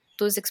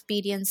those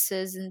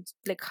experiences, and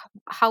like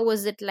how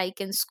was it like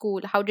in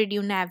school? How did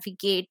you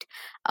navigate?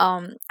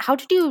 How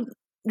did you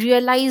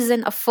realize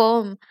and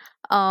affirm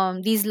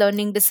these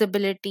learning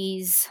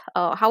disabilities?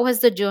 How has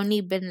the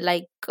journey been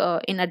like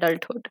in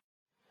adulthood?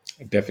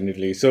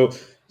 Definitely. So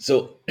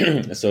so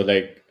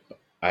like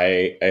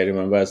I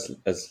remember,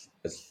 as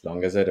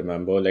long as I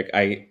remember, like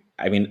I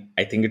mean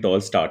I think it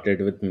all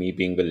started with me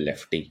being a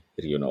lefty,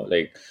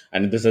 like,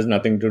 and this has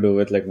nothing to do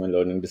with like my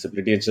learning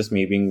disability. It's just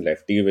me being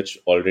lefty, which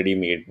already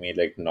made me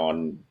like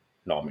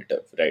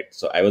non-normative, right?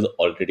 So I was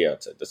already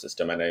outside the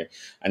system,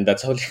 and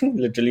that's how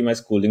literally my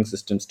schooling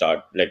system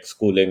like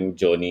schooling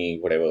journey,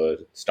 whatever,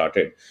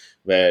 started,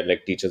 where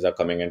like teachers are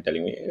coming and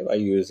telling me, "Hey, why are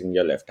you using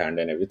your left hand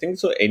and everything?"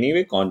 So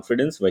anyway,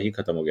 confidence wahi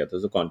khatam ho gaya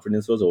tha. So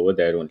confidence was over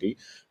there only,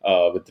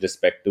 with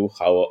respect to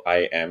how I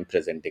am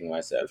presenting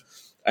myself.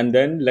 And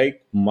then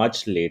like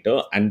much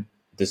later, and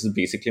this is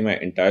basically my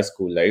entire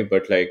school life,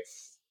 but like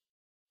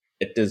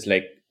it is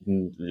like,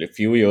 a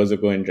few years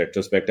ago in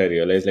retrospect, I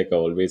realized like I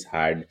always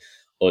had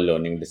a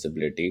learning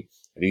disability.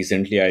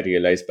 Recently I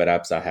realized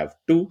perhaps I have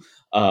two,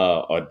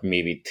 or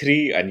maybe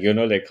three. And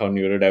like how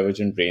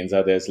neurodivergent brains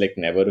are, there's like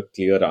never a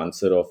clear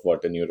answer of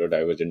what a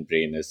neurodivergent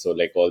brain is. So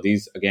like all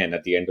these, again,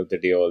 at the end of the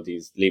day, all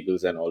these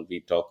labels and all we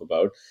talk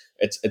about,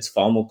 it's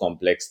far more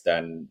complex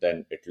than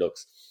it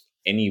looks.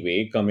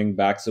 Anyway, coming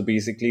back, so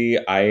basically,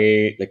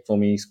 I like, for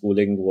me,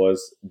 schooling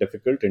was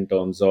difficult in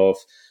terms of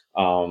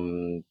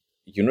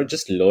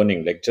just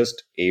learning, like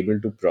just able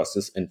to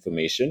process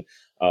information.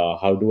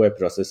 How do I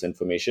process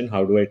information?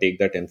 How do I take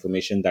that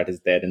information that is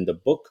there in the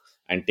book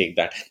and take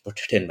that and put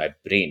it in my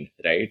brain,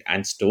 right,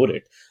 and store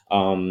it?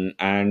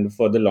 And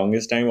for the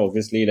longest time,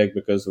 obviously, like,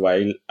 because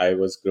while I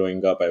was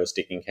growing up, I was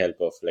taking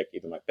help of like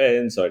either my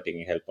parents or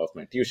taking help of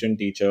my tuition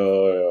teacher,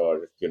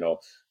 or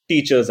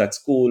teachers at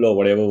school, or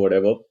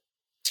whatever.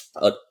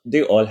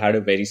 They all had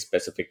a very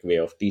specific way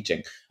of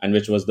teaching, and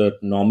which was the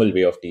normal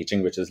way of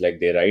teaching, which is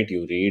like they write,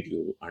 you read,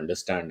 you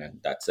understand,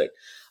 and that's it.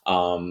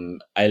 I'll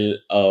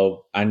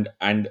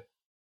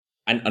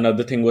and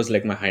another thing was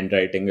like my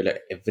handwriting.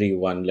 Like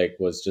everyone like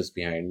was just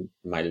behind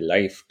my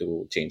life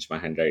to change my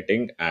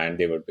handwriting, and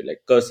they would be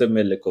like, cursive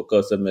mein likho,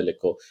 cursive mein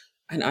likho.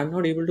 And I'm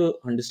not able to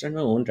understand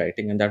my own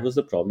writing, and that was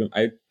the problem.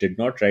 I did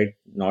not write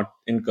not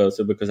in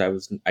cursive because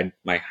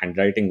my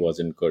handwriting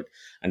wasn't good,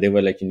 and they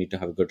were like, you need to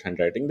have good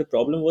handwriting. The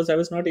problem was I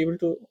was not able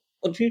to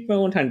read my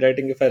own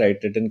handwriting if I write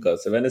it in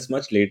cursive. And it's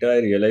much later I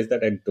realized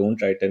that I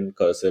don't write in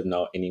cursive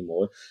now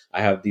anymore.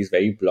 I have these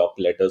very block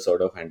letter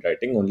sort of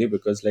handwriting, only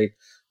because like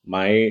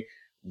my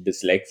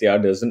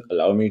dyslexia doesn't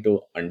allow me to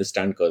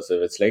understand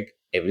cursive. It's like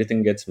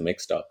everything gets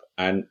mixed up,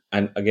 and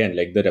again,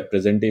 like the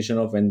representation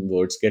of when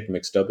words get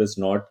mixed up is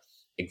not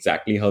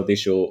exactly how they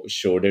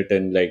showed it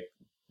in like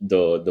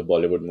the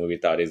Bollywood movie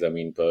Tare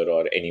Zameen Par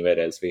or anywhere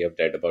else we have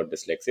read about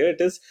dyslexia.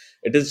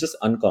 It is just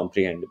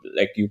uncomprehendable.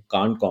 Like you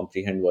can't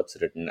comprehend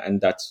what's written, and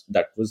that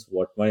was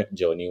what my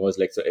journey was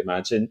like. So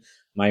imagine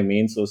my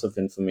main source of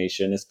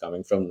information is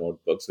coming from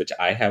notebooks which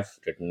I have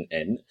written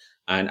in,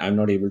 and I'm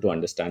not able to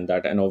understand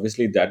that. And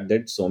obviously that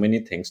did so many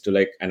things to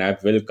like, and I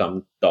will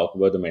come talk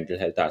about the mental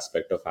health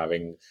aspect of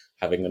having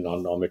a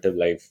non-normative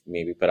life,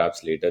 maybe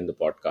perhaps later in the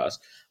podcast,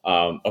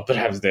 or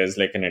perhaps there's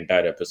like an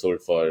entire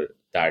episode for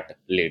that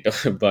later.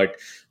 But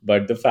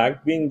the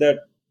fact being that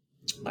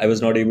I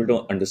was not able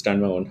to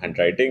understand my own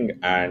handwriting,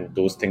 and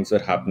those things were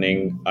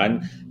happening.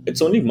 And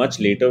it's only much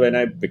later, when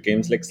I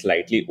became like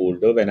slightly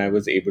older, when I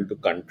was able to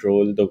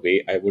control the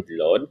way I would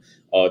learn.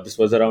 This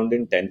was around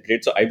in 10th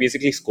grade. So I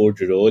basically scored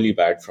really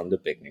bad from the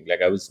beginning.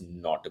 Like I was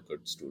not a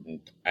good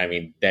student. I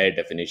mean, their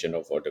definition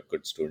of what a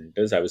good student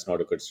is, I was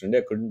not a good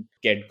student. I couldn't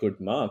get good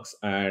marks.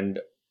 And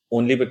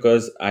only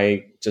because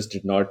I just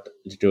did not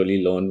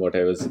literally learn what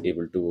others were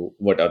able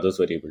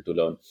to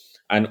learn.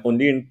 And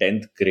only in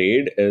 10th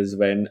grade is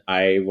when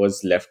I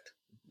was left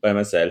by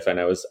myself and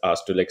I was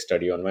asked to like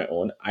study on my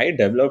own. I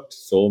developed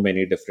so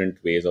many different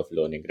ways of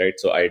learning, right?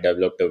 So I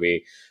developed a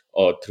way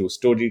through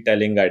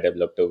storytelling. I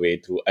developed a way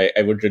through,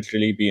 I would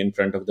literally be in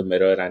front of the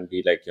mirror and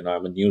be like,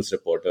 I'm a news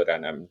reporter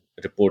and I'm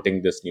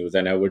reporting this news,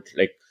 and I would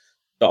like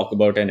talk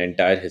about an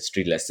entire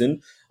history lesson.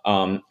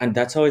 And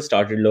that's how I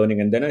started learning.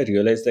 And then I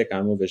realized like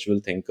I'm a visual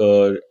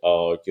thinker.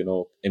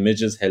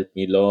 Images help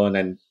me learn,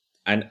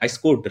 and I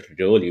scored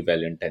really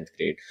well in 10th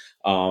grade.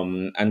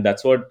 And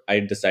that's what I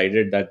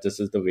decided, that this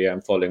is the way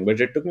I'm following.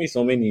 But it took me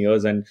so many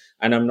years, and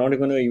I'm not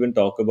going to even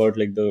talk about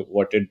like the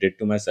what it did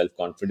to my self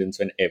confidence,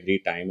 when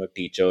every time a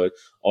teacher,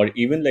 or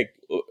even like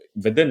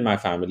within my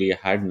family, I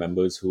had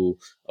members who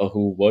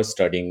were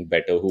studying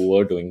better, who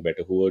were doing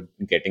better, who were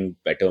getting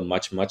better,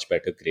 much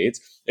better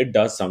grades. It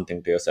does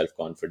something to your self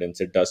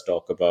confidence. It does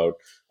talk about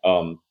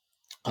um,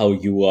 how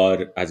you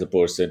are as a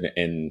person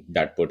in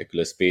that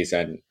particular space.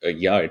 And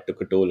yeah, it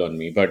took a toll on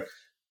me. But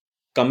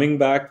coming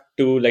back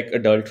to like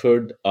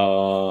adulthood,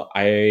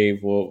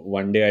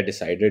 one day I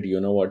decided, you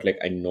know what, like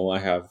I know I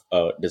have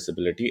a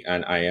disability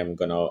and I am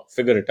gonna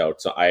figure it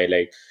out. So I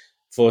like,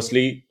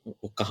 firstly,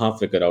 kahan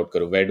figure out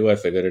karo, where do I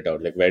figure it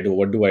out, like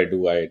what do I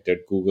do? I did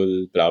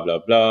Google, blah blah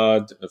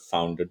blah,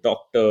 found a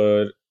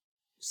doctor,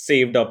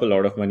 saved up a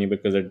lot of money,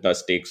 because it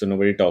does take, so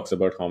nobody talks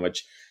about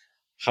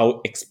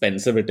how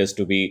expensive it is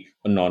to be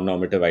a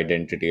non-normative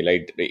identity.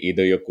 Like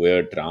either you're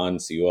queer,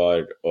 trans, you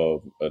are a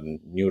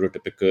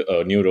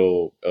neurotypical,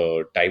 neuro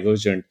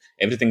divergent.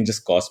 Everything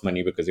just costs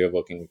money because you're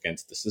working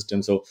against the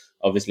system. So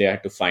obviously, I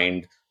had to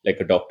find like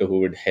a doctor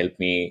who would help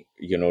me,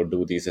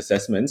 do these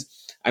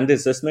assessments. And the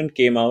assessment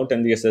came out,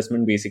 and the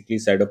assessment basically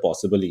said a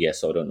possible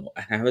yes or a no.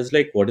 And I was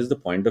like, what is the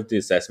point of the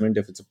assessment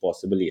if it's a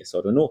possible yes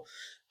or a no?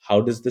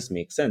 How does this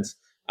make sense?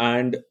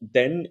 And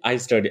then I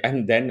studied,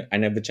 and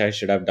which I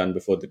should have done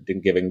before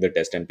giving the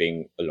test and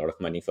paying a lot of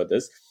money for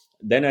this.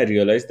 Then I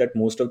realized that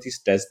most of these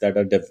tests that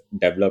are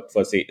developed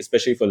for, say,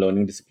 especially for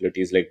learning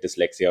disabilities like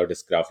dyslexia or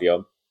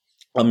dysgraphia,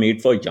 are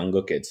made for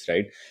younger kids,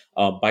 right?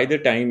 By the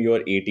time you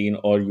are 18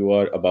 or you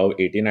are above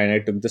 18, and I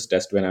took this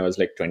test when I was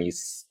like 20,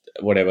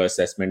 whatever,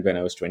 assessment when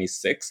I was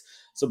 26.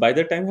 So by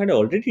the time I had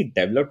already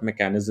developed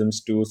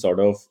mechanisms to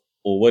sort of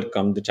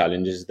overcome the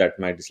challenges that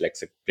my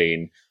dyslexic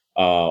brain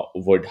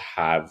would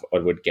have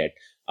or would get.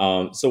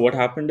 So what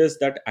happened is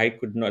that I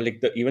could not,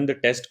 like, the even the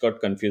test got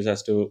confused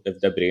as to if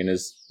the brain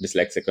is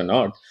dyslexic or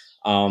not.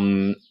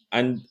 um,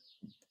 and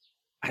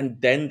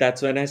and then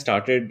that's when I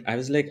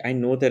was like, I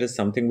know there is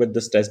something, but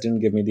this test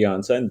didn't give me the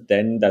answer. And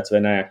then that's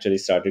when I actually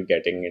started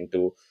getting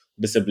into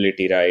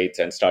disability rights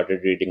and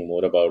started reading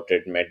more about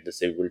it, met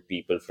disabled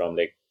people from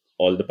like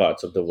all the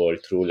parts of the world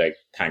through like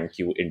thank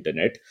you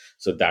internet.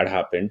 So that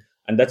happened.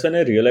 And that's when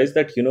I realized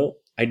that,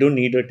 I don't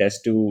need a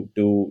test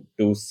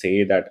to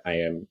say that I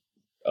am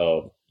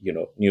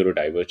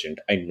neurodivergent.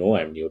 I know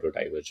I'm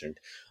neurodivergent.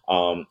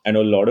 And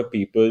a lot of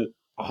people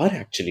are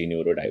actually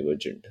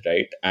neurodivergent,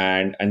 right?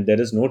 And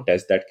there is no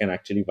test that can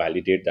actually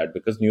validate that,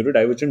 because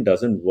neurodivergent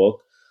doesn't work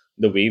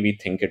the way we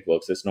think it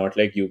works. It's not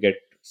like you get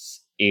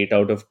 8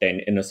 out of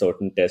 10 in a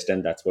certain test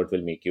and that's what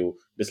will make you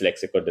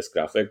dyslexic or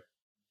dysgraphic.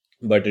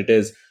 But it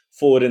is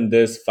 4 in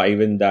this,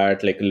 5 in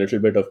that, like a little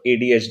bit of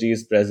ADHD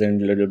is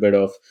present, a little bit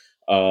of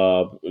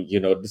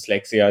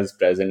dyslexia is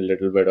present, a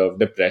little bit of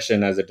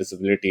depression as a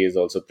disability is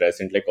also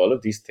present, like all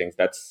of these things.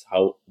 That's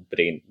how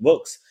brain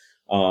works.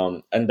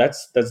 And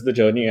that's the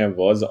journey I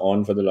was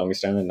on for the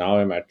longest time, and now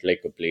I'm at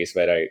like a place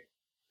where I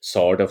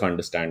sort of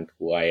understand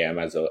who I am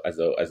as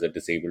a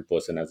disabled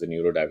person, as a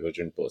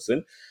neurodivergent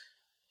person.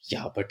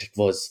 Yeah, but it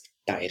was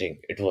tiring.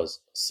 It was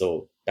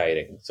so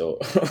tiring. So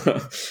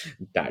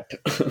that.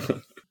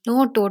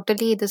 No,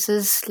 totally. This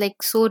is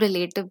like so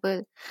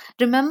relatable.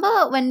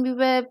 Remember when we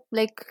were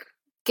like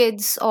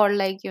kids or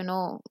like,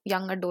 young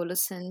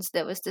adolescents,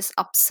 there was this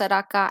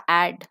Apsaraka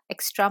ad,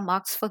 extra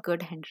marks for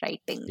good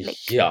handwriting.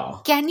 Like, Yeah,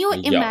 can you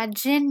yeah.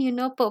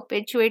 imagine,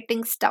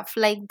 perpetuating stuff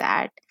like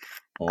that?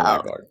 Oh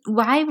my God.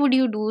 Why would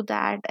you do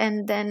that?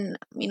 And then,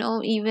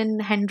 even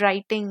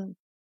handwriting,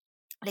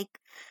 like,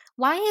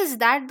 why is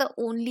that the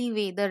only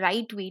way, the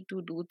right way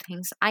to do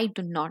things? I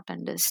do not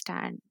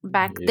understand.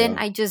 Back then,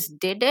 Yeah, I just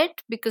did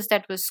it because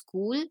that was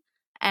cool,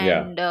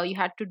 yeah, and you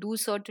had to do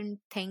certain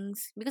things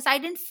because I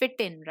didn't fit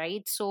in,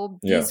 right? So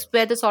yeah, these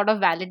were the sort of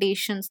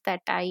validations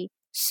that I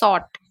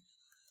sought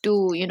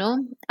to,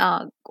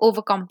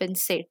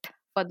 overcompensate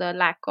for the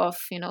lack of,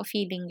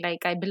 feeling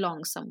like I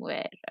belong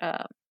somewhere,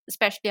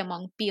 especially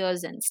among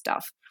peers and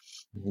stuff.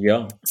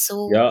 yeah,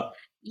 So yeah.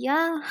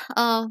 yeah,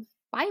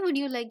 why would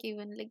you like,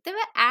 even like there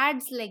were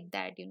ads like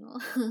that,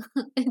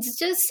 it's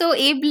just so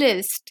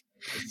ableist.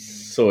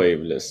 So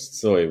ableist,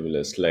 so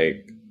ableist.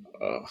 Like,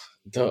 uh,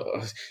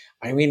 the.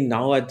 I mean,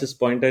 now at this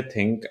point, I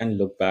think and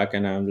look back,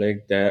 and I'm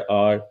like, there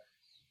are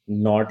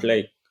not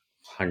like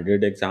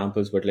 100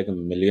 examples, but like a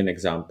million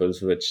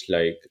examples, which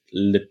like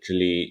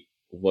literally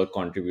were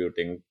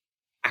contributing,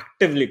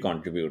 actively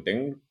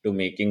contributing to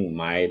making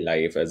my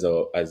life as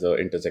a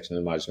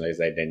intersectional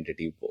marginalized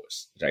identity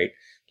worse. Right?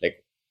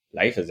 Like,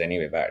 life is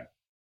anyway bad,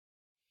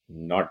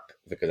 not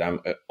because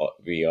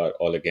we are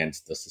all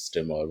against the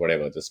system or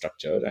whatever the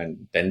structure.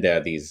 And then there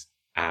are these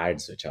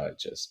ads which are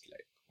just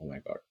like, oh my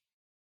God.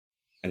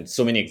 And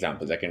so many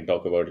examples I can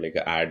talk about, like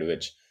an ad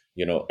which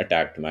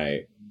attacked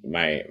my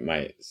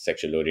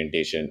sexual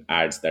orientation,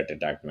 ads that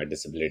attacked my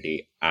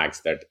disability,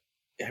 acts that,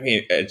 I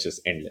mean, it's just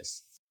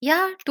endless.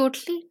 Yeah,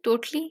 totally,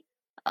 totally.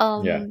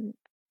 Yeah. Um,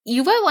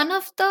 you were one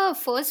of the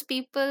first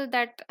people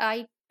that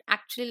I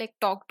actually like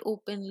talked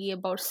openly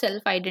about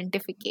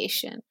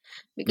self-identification,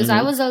 because I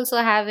Mm-hmm. was also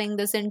having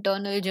this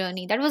internal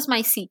journey. That was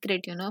my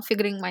secret,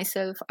 figuring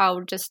myself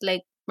out, just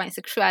like my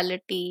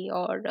sexuality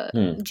or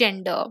Hmm.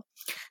 gender.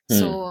 Hmm.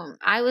 So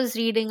I was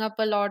reading up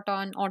a lot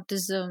on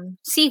autism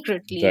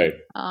secretly, Right.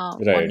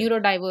 on Right.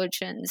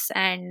 neurodivergence,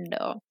 and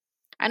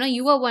I know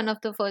you were one of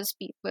the first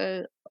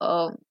people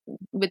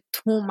with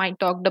whom I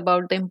talked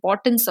about the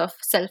importance of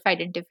self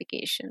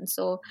identification.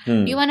 So, do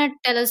you Hmm. want to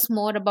tell us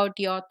more about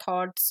your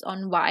thoughts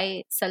on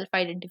why self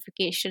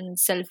identification,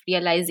 self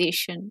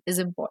realization is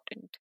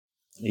important?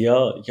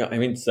 Yeah, yeah. I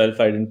mean,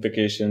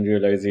 self-identification,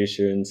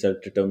 realization,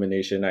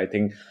 self-determination. I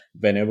think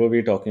whenever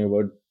we're talking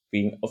about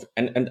being of,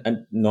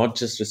 and not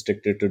just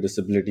restricted to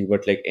disability,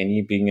 but like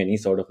any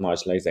sort of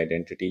marginalized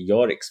identity,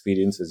 your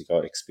experience is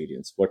your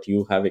experience. What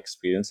you have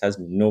experienced has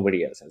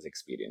nobody else has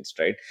experienced,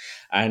 right?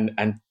 And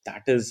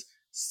that is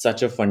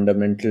such a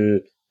fundamental,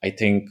 I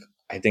think,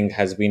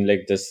 has been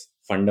like this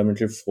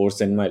fundamental force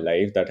in my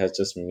life that has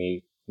just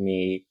made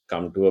me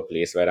come to a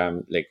place where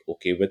I'm like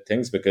okay with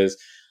things, because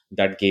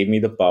that gave me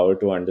the power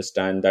to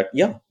understand that,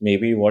 yeah,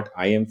 maybe what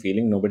I am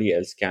feeling nobody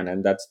else can,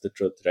 and that's the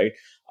truth, right?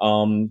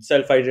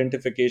 Self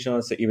identification,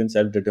 or even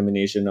self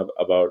determination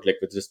about, like,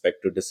 with respect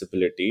to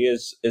disability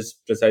is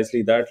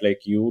precisely that.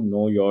 Like,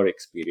 your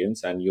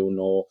experience, and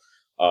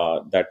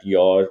that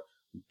your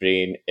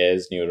brain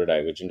is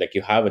neurodivergent. Like,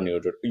 you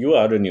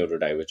are a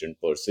neurodivergent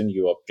person.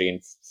 Your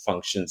brain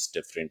functions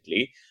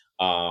differently.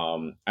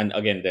 And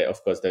again, there,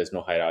 of course, there's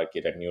no hierarchy,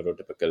 that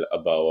neurotypical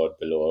above or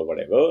below or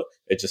whatever.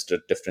 It's just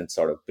a different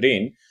sort of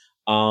brain.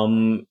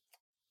 um,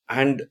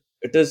 and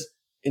it is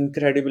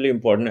incredibly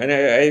important, and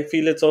I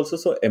feel it's also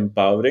so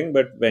empowering.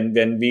 But when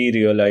we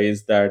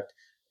realize that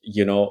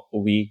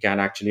we can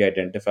actually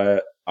identify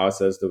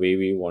ourselves the way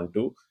we want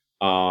to,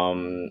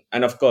 And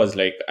of course,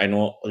 like I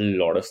know a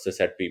lot of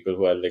cishet people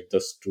who are like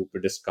the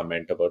stupidest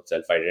comment about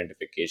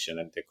self-identification,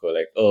 and they go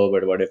like, oh,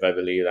 but what if I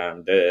believe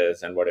I'm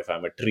this, and what if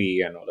I'm a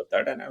tree, and all of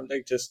that. And I'm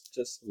like,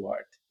 just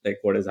what, like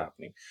what is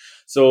happening?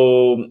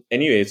 So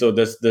anyway, so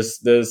this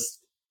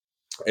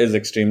is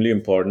extremely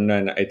important,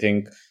 and I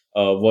think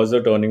was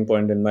a turning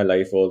point in my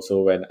life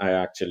also, when I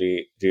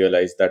actually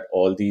realized that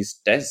all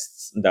these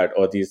tests that,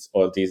 or these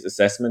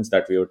assessments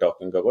that we were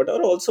talking about,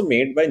 are also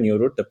made by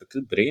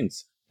neurotypical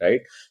brains,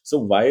 right? So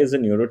why is a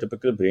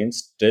neurotypical brain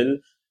still,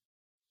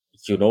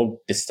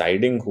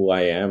 deciding who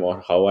I am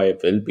or how I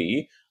will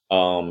be?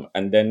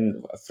 And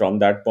then from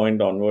that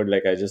point onward,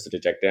 like I just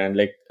rejected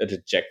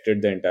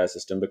the entire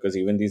system, because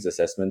even these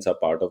assessments are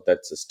part of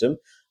that system.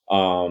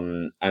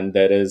 And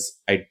there is,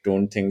 I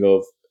don't think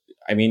of,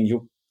 I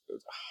mean,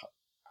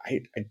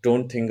 I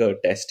don't think a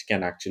test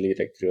can actually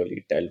like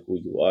really tell who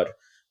you are.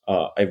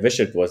 I wish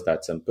it was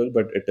that simple,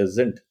 but it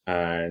isn't.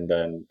 And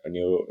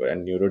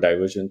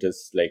neurodivergent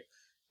is like,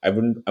 I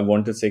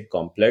want to say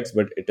complex,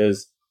 but it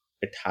is.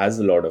 It has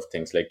a lot of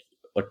things like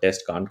a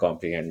test can't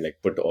comprehend, like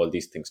put all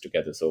these things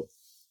together. So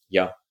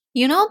yeah,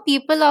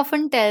 People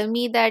often tell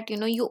me that,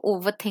 you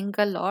overthink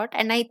a lot.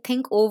 And I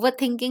think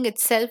overthinking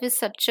itself is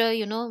such a,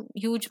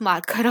 huge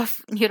marker of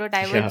yeah,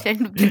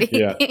 neurodivergent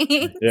yeah,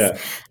 brains. yeah,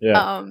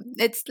 yeah,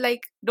 It's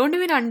like, don't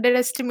even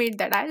underestimate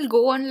that. I'll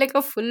go on like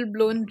a full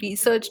blown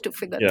research to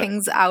figure yeah,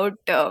 things out.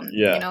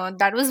 yeah,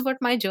 That was what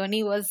my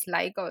journey was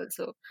like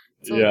also.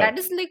 So yeah, that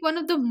is like one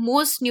of the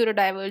most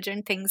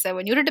neurodivergent things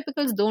ever.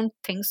 Neurotypicals don't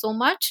think so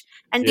much,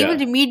 and they will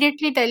yeah,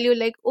 immediately tell you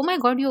like, oh my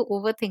god, you're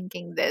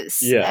overthinking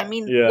this. I yeah,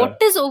 mean, what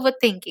yeah. is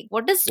overthinking?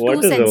 What is too What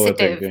is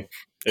sensitive? overthinking?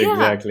 Yeah.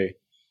 Exactly.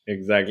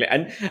 Exactly.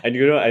 And I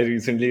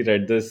recently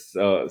read this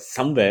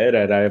somewhere,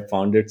 and I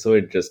found it so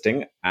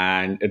interesting.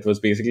 And it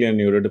was basically a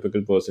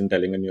neurotypical person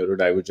telling a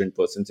neurodivergent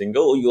person saying,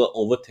 oh, you are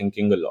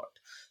overthinking a lot.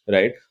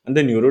 Right. And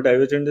the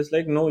neurodivergent is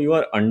like, no, you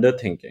are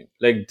underthinking.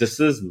 Like, this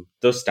is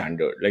the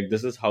standard. Like,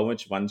 this is how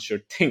much one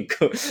should think.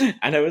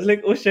 And I was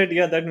like, oh shit,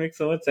 yeah, that makes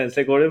so much sense.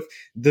 Like, what if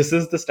this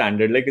is the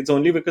standard? Like, it's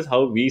only because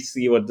how we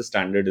see what the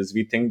standard is.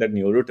 We think that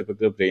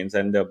neurotypical brains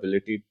and the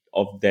ability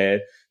of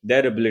their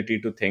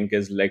ability to think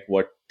is like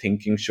what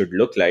thinking should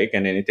look like,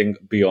 and anything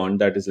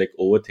beyond that is like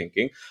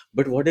overthinking.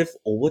 But what if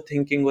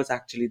overthinking was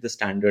actually the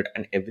standard,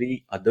 and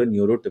every other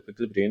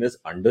neurotypical brain is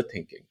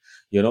underthinking?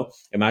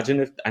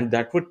 Imagine if, and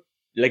that would,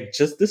 like,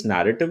 just this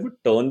narrative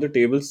would turn the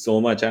table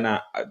so much. And I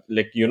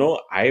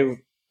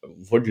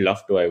would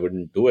love to, I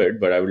wouldn't do it,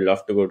 but I would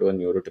love to go to a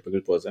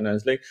neurotypical person, and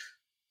it's like,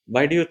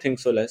 why do you think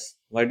so less?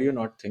 Why do you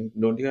not think?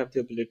 Don't you have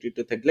the ability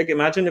to think? Like,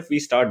 imagine if we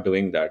start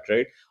doing that,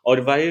 right?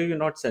 Or why are you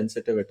not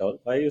sensitive at all?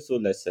 Why are you so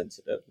less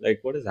sensitive? Like,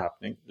 what is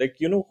happening? Like,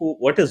 who,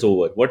 what is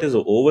over? What is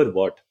over?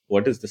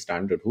 What is the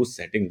standard? Who's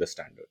setting the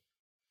standard?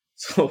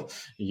 So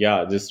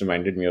yeah, just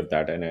reminded me of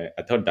that, and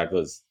I thought that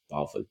was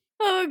powerful.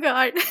 Oh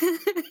God.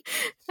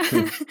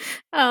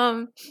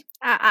 um,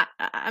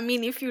 I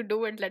mean, if you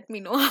do it, let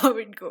me know how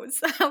it goes.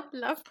 I would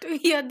love to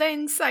hear the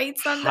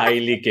insights on that.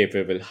 Highly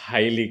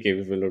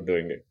capable of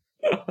doing it.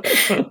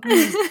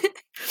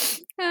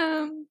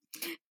 um,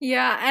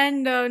 yeah,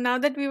 and now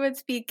that we were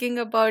speaking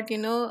about,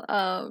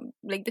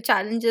 like the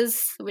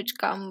challenges which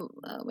come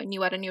when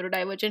you are a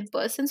neurodivergent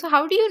person, so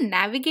how do you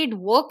navigate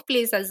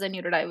workplace as a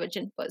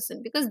neurodivergent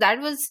person? Because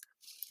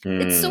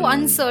it's so Hmm.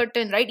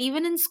 uncertain, right?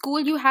 Even in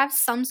school, you have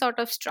some sort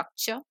of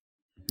structure.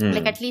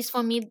 Like, Hmm. at least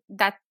for me,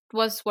 that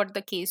was what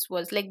the case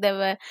was. Like, there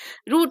were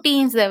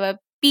routines, there were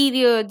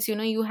periods,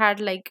 you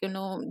had like,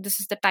 this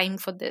is the time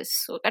for this,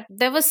 so that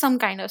there was some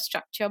kind of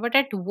structure. But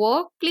at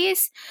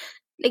workplace,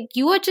 like,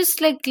 you are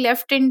just like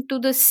left into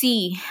the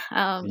sea.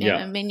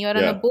 Yeah. When you're on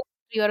a Yeah. boat,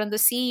 you're on the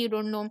sea, you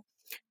don't know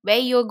where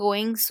you're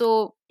going,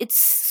 so it's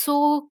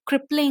so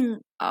crippling,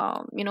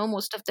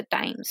 most of the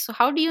time. So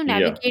how do you Yeah.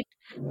 navigate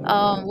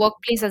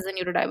workplace as a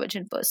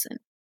neurodivergent person?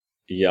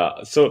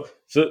 Yeah. So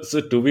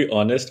to be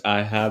honest,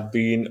 I have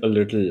been a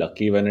little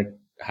lucky when it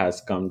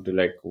has come to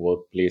like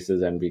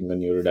workplaces and being a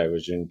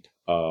neurodivergent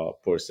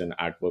person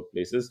at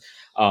workplaces.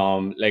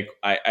 Like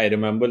I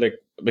remember, like,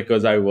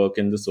 because I work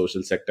in the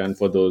social sector, and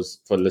for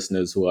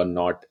listeners who are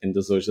not in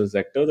the social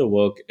sector, the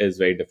work is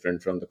very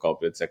different from the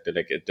corporate sector.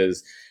 Like, it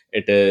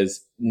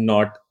is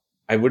not,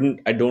 I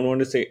don't want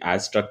to say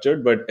as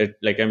structured, but it,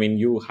 like, I mean,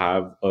 you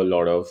have a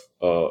lot of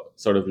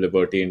sort of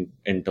liberty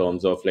in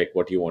terms of like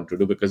what you want to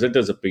do, because it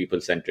is a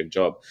people centric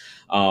job.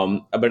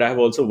 But I have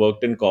also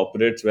worked in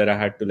corporates where I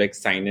had to like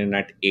sign in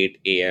at 8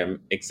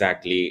 a.m.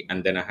 exactly,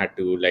 and then I had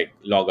to like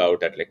log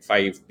out at like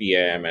 5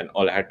 p.m., and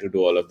all I had to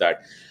do all of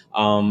that.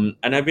 And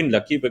I've been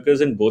lucky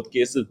because in both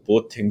cases,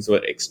 both things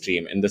were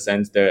extreme, in the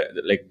sense that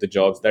like the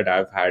jobs that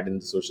I've had in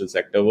the social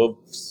sector were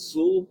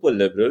super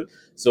liberal.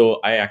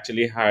 So I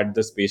actually had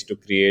the space to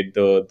create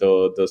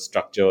the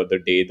structure, the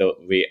day, the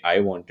way I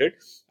wanted.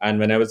 And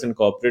when I was in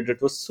corporate,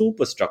 it was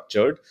super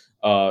structured.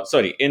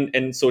 Sorry,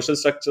 in social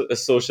structure,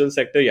 social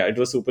sector, yeah, it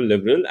was super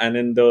liberal, and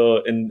in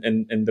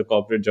the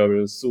corporate job, it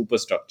was super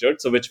structured.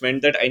 So which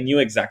meant that I knew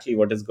exactly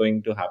what is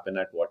going to happen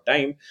at what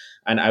time,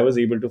 and I was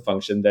able to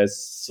function there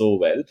so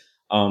well.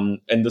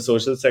 In the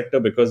social sector,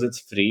 because it's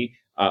free,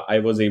 I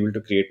was able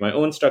to create my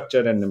own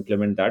structure and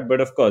implement that.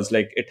 But of course,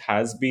 like, it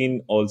has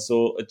been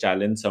also a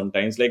challenge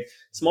sometimes, like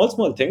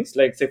small things,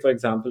 like, say for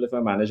example, if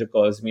my manager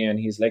calls me and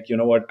he's like, you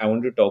know what, I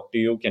want to talk to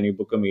you, can you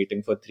book a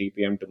meeting for 3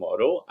 p.m.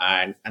 tomorrow?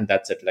 And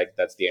that's it, like,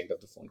 that's the end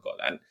of the phone call.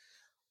 And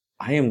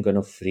I am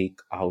gonna freak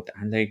out,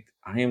 and like,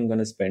 I am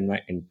gonna spend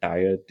my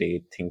entire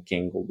day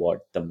thinking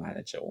what the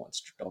manager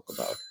wants to talk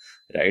about,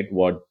 right?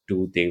 What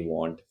do they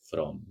want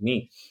from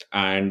me?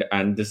 And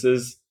this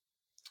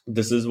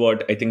is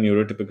what I think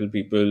neurotypical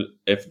people,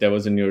 if there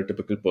was a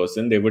neurotypical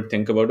person, they would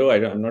think about, oh,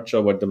 I'm not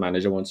sure what the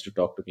manager wants to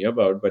talk to me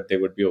about, but they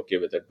would be okay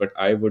with it. But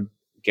I would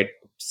get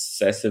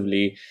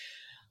obsessively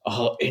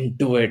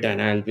into it,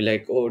 and I'll be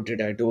like, oh,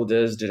 did I do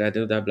this? Did I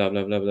do that? Blah,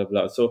 blah, blah, blah,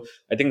 blah. So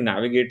I think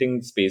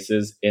navigating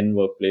spaces in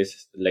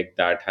workplace like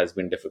that has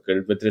been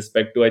difficult. With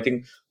respect to, I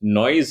think,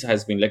 noise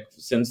has been like,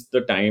 since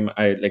the time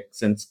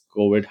since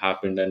COVID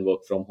happened and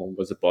work from home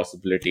was a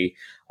possibility,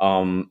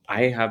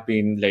 I've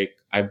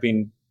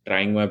been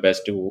trying my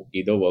best to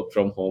either work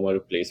from home or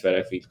a place where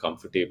I feel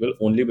comfortable,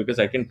 only because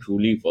I can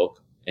truly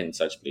work in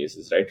such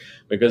places, right?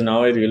 Because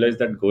now I realize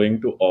that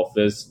going to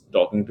office,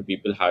 talking to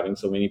people, having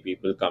so many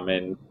people come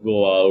in,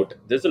 go out,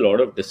 there's a lot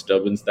of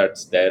disturbance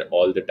that's there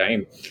all the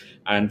time.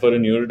 And for a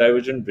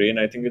neurodivergent brain,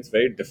 I think it's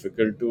very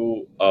difficult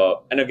to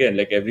and again,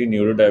 like, every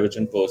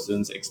neurodivergent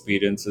person's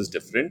experience is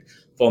different.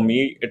 For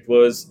me, it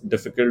was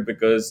difficult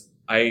because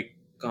I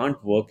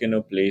can't work in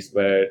a place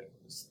where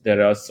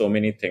there are so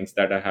many things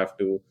that I have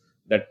to,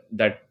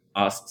 that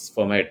asks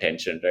for my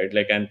attention, right?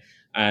 Like,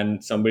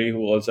 and somebody who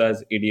also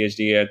has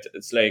ADHD,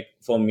 it's like,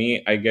 for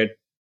me,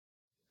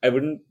 I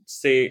wouldn't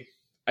say,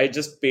 I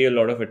just pay a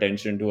lot of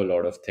attention to a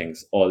lot of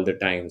things all the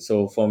time.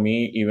 So for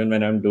me, even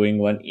when I'm doing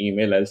one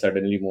email, I'll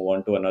suddenly move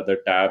on to another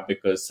tab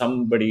because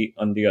somebody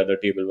on the other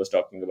table was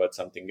talking about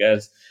something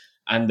else.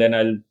 And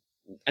then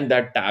and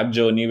that tab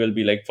journey will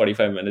be like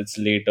 45 minutes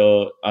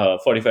later,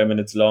 45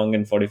 minutes long,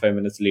 and 45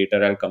 minutes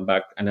later I'll come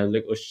back and I'll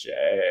like, oh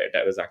shit,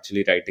 I was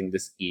actually writing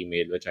this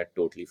email which I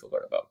totally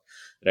forgot about,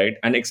 right?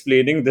 And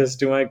explaining this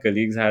to my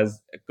colleagues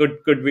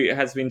could be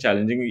has been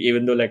challenging,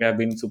 even though, like, I've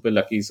been super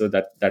lucky, so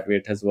that way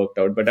it has worked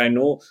out. But I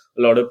know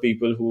a lot of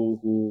people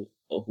who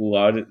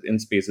are in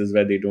spaces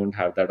where they don't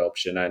have that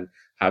option and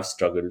have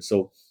struggled.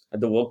 So at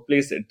the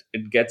workplace,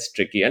 it gets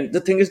tricky. And the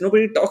thing is,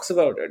 nobody talks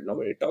about it.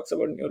 Nobody talks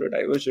about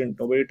neurodivergent.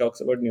 Nobody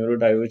talks about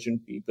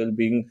neurodivergent people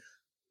being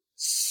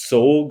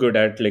so good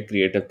at, like,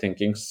 creative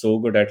thinking, so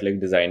good at,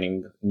 like,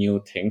 designing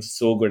new things,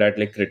 so good at,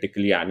 like,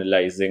 critically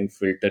analyzing,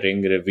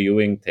 filtering,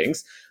 reviewing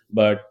things.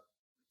 But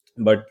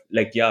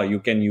like, yeah, you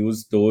can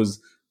use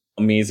those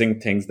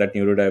amazing things that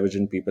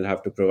neurodivergent people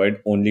have to provide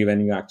only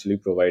when you actually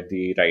provide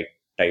the right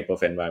type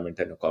of environment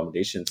and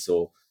accommodation.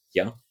 So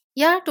yeah.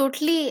 Yeah,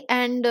 totally.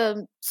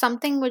 And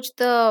something which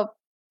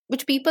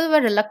people were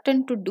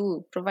reluctant to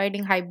do,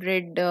 providing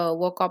hybrid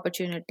work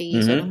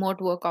opportunities or Mm-hmm. remote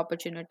work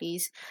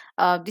opportunities.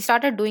 They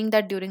started doing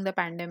that during the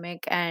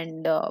pandemic,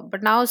 and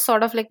but now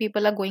sort of like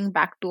people are going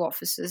back to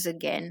offices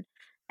again.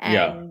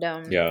 Yeah.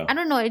 And Yeah. I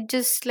don't know, it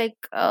just like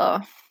I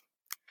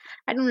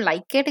don't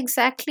like it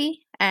exactly.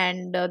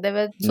 And there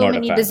were so Not a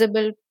many fan.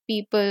 disabled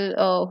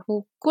people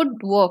who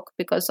could work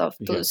because of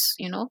Yeah. those,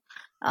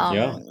 um,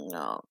 Yeah.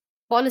 uh,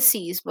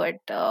 policies. But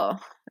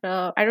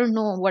I don't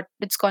know what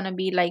it's going to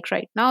be like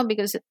right now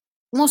because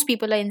most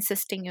people are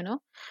insisting,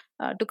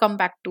 to come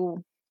back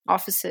to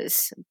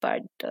offices.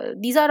 But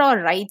these are our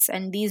rights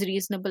and these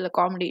reasonable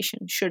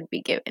accommodations should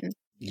be given.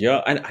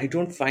 Yeah, and I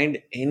don't find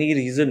any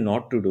reason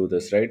not to do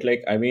this, right?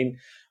 Like, I mean,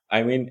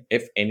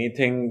 if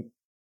anything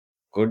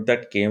good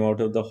that came out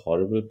of the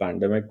horrible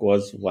pandemic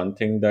was one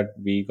thing, that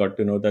we got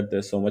to know that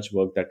there's so much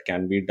work that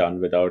can be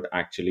done without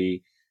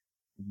actually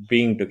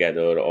being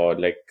together or,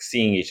 like,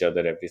 seeing each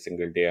other every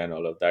single day and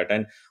all of that.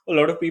 And a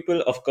lot of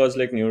people, of course,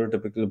 like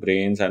neurotypical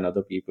brains and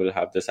other people,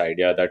 have this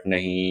idea that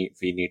nahi,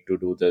 we need to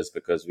do this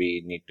because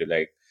we need to,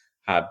 like,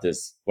 have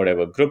this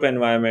whatever group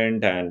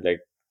environment and,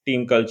 like,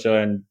 team culture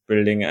and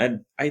building.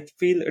 And I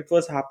feel it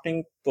was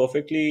happening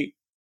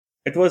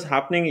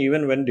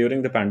even when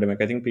during the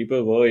pandemic. I think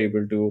people were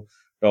able to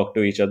talk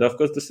to each other. Of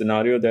course, the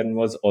scenario then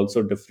was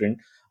also different.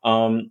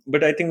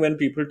 But I think when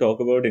people talk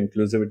about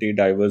inclusivity,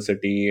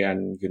 diversity,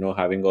 and,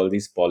 having all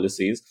these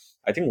policies,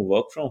 I think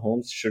work from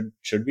home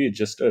should be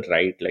just a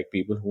right. Like,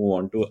 people who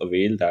want to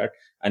avail that,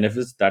 and if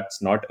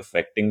that's not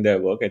affecting their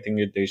work, I think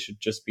they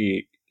should just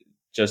be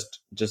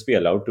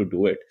allowed to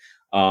do it.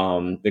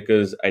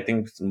 Because I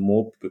think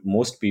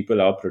most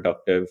people are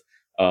productive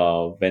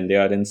when they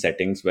are in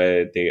settings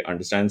where they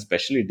understand,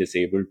 especially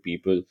disabled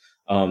people.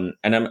 And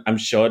I'm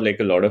sure, like,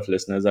 a lot of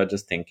listeners are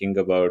just thinking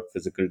about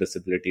physical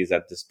disabilities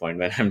at this point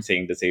when I'm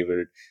saying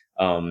disabled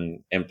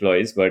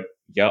employees. But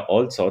yeah,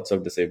 all sorts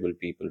of disabled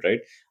people,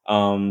 right?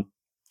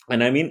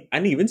 And I mean,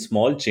 and even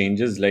small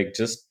changes, like,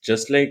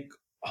 just like,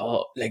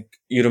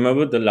 you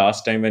remember the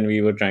last time when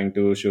we were trying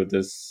to shoot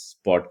this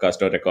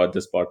podcast, or record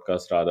this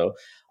podcast rather,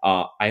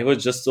 I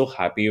was just so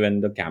happy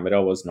when the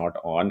camera was not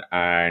on.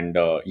 And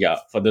yeah,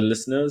 for the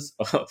listeners,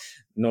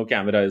 no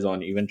camera is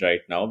on even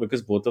right now,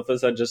 because both of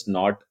us are just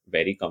not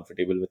very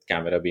comfortable with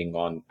camera being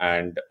on.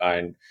 And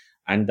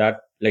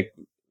that, like,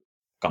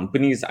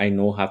 companies I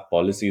know have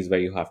policies where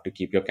you have to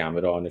keep your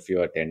camera on if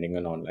you're attending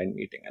an online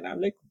meeting. And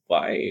I'm like,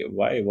 why?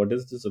 What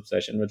is this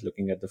obsession with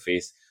looking at the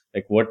face?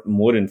 Like, what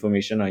more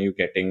information are you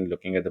getting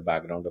looking at the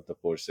background of the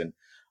person?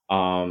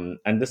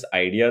 And this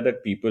idea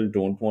that people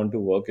don't want to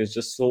work is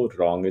just so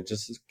wrong. It's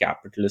just a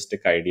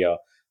capitalistic idea.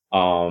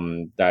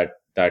 That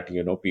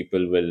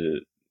people will.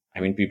 I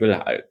mean,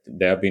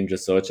 there have been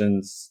research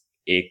and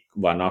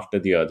one after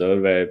the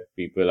other where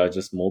people are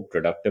just more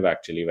productive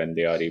actually when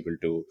they are able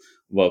to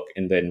work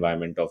in the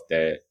environment of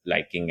their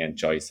liking and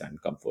choice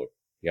and comfort.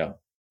 Yeah.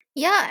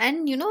 Yeah,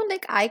 and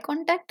like eye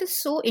contact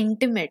is so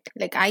intimate.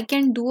 Like I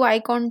can do eye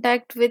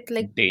contact with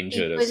like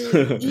Dangerous.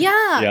 people.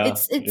 Yeah, Yeah.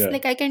 it's Yeah.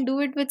 like I can do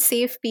it with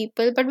safe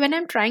people, but when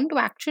I'm trying to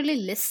actually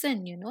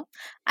listen,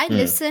 I Hmm.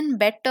 listen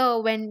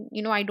better when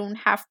I don't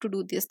have to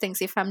do these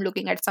things if I'm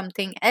looking at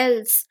something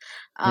else,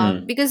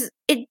 Hmm. because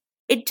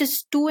it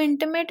just too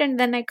intimate, and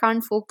then I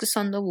can't focus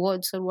on the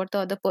words or what the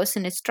other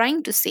person is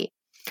trying to say.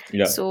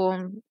 Yeah.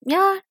 So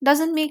yeah,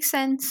 doesn't make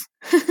sense.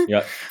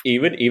 Yeah,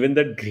 even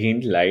the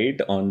green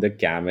light on the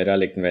camera,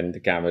 like when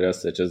the camera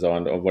switches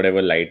on or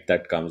whatever light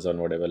that comes on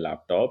whatever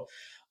laptop,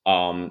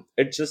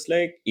 it's just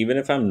like, even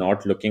if I'm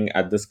not looking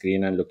at the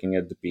screen and looking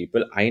at the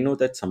people, I know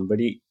that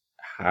somebody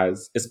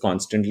has is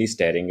constantly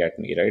staring at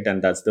me, right?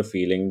 And that's the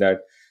feeling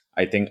that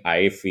I think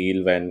I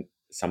feel when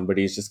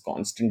somebody is just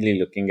constantly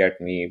looking at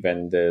me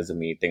when there's a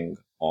meeting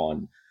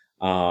on,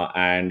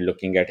 and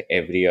looking at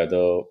every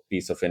other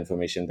piece of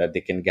information that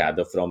they can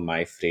gather from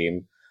my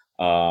frame.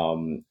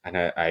 And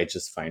I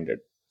just find it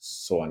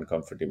so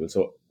uncomfortable.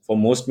 So for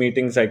most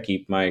meetings, I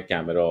keep my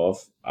camera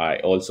off. I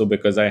also,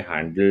 because I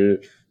handle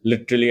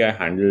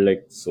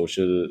like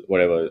social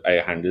whatever, I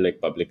handle like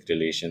public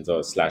relations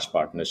or slash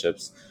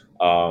partnerships.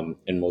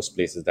 In most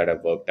places that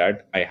I've worked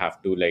at, I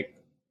have to like,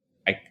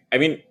 I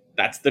mean,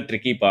 that's the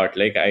tricky part.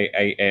 Like,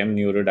 I am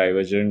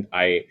neurodivergent.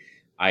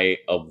 I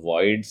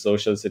avoid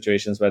social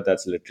situations where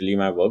that's literally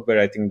my work, but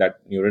I think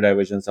that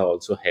neurodivergence have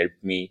also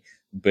helped me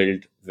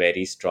build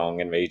very strong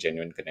and very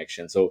genuine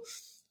connections. So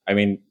I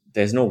mean,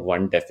 there's no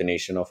one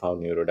definition of how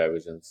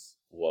neurodivergence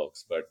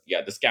works, but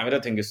yeah, this camera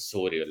thing is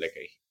so real. Like,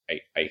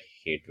 I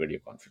hate video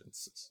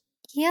conferences.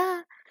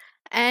 Yeah,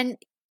 and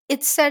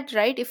it's said,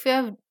 right? If you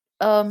have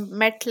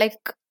met like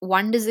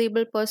one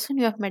disabled person,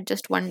 you have met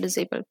just one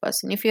disabled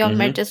person. If you have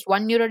met Mm-hmm. just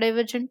one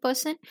neurodivergent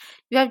person,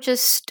 you have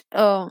just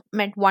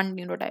met one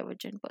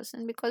neurodivergent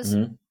person, because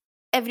Mm-hmm.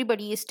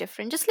 everybody is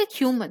different, just like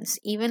humans.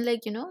 Even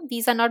like,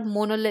 these are not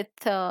monolith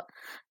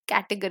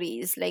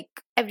categories. Like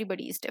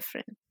everybody is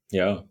different.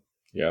 Yeah.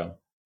 Yeah.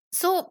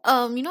 So,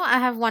 I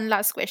have one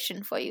last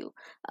question for you.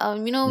 We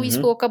Mm-hmm.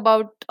 spoke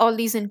about all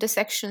these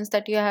intersections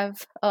that you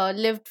have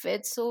lived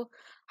with. So,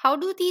 how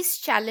do these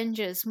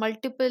challenges,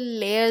 multiple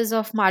layers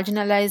of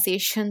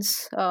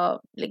marginalizations,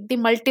 like they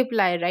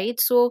multiply, right?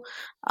 So,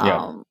 Yeah.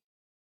 um,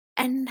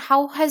 and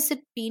how has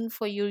it been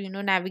for you,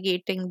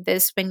 navigating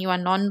this when you are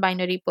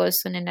non-binary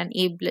person in an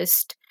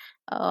ableist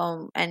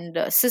and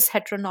cis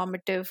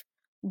heteronormative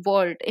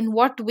world? In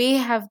what way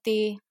have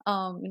they,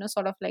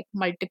 sort of like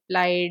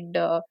multiplied?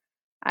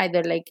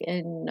 Either like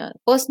in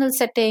personal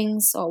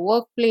settings or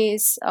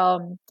workplace,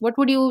 what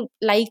would you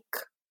like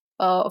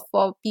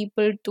for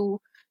people to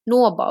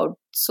know about,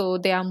 so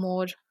they are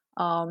more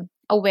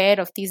aware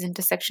of these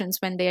intersections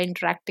when they are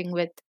interacting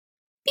with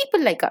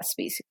people like us,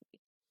 basically?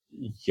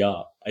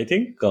 Yeah, I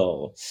think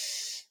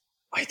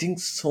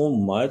so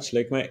much,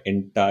 like my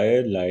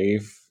entire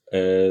life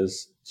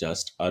is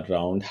just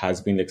around, has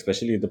been,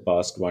 especially the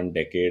past 1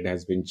 decade,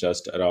 has been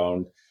just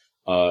around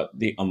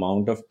the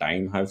amount of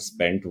time I've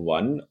spent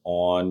one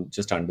on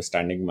just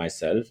understanding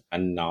myself.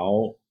 And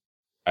now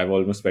I've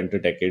almost spent a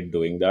decade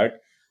doing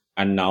that.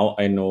 And now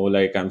I know,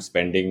 like, I'm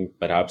spending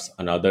perhaps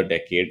another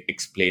decade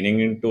explaining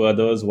it to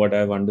others what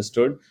I've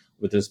understood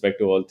with respect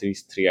to all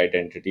these three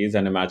identities.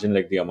 And imagine,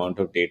 like, the amount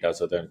of data.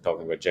 So then I'm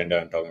talking about gender,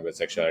 I'm talking about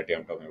sexuality,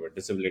 I'm talking about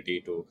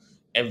disability to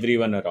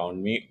everyone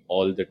around me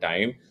all the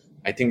time.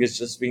 I think it's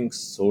just being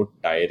so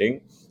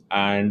tiring.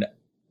 And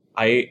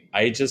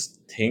I just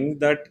think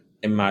that,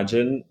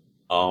 imagine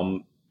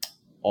um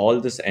all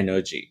this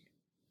energy,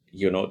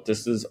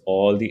 this is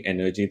all the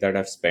energy that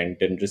I've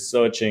spent in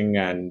researching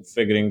and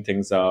figuring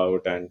things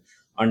out and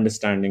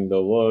understanding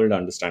the world,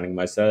 understanding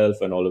myself,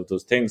 and all of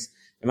those things.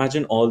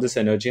 Imagine all this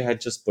energy I had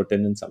just put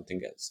in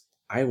something else.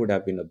 I would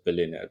have been a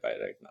billionaire by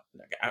right now.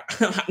 Like,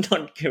 I'm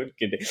not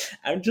kidding.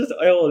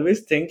 I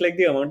always think, like,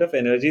 the amount of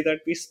energy that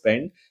we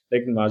spend,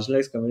 like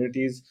marginalized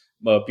communities,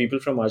 people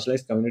from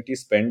marginalized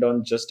communities spend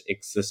on just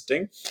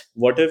existing.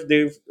 What if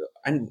they've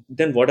and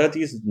then what are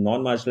these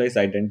non-marginalized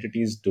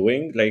identities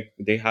doing? Like,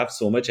 they have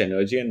so much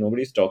energy and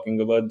nobody's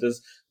talking about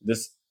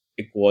this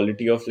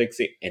equality of, like,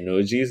 say,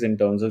 energies in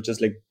terms of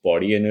just like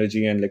body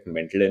energy and like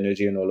mental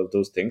energy and all of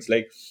those things.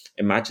 Like,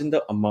 imagine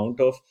the amount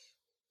of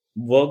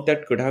work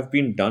that could have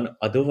been done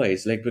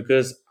otherwise. Like,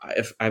 because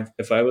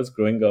if I was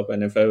growing up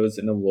and if I was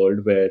in a world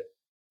where,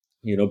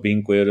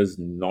 being queer is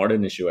not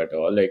an issue at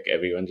all, like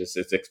everyone just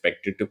is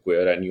expected to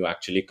queer and you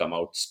actually come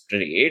out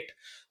straight,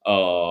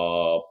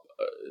 uh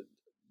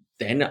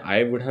then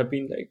I would have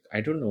been like,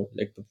 I don't know,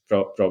 like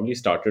probably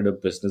started a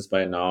business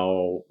by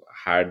now,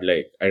 had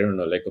like, I don't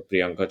know, like a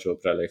Priyanka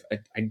Chopra life.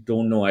 I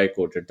don't know why I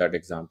quoted that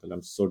example.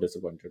 I'm so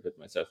disappointed with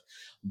myself.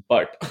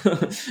 But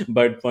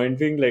but point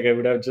being, like I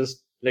would have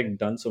just like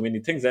done so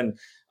many things. And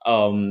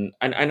I'm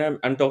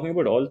talking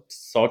about all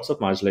sorts of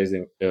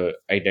marginalizing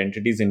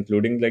identities,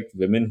 including like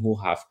women who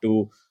have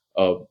to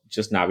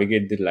just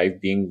navigate their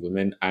life being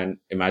women, and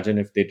imagine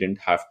if they didn't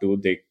have to,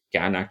 they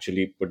can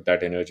actually put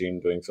that energy in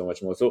doing so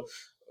much more. So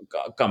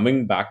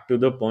coming back to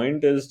the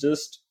point is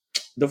just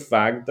the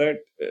fact that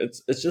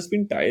it's just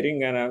been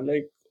tiring, and I'm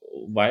like,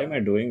 why am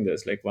I doing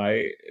this? Like,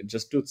 why?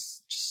 Just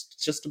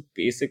a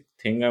basic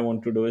thing I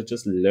want to do is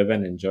just live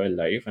and enjoy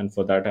life, and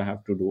for that I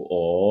have to do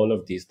all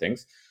of these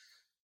things.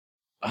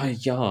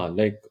 Yeah,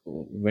 like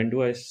when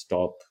do I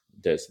stop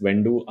this?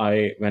 When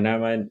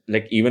am I,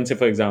 like, even say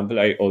for example,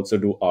 I also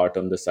do art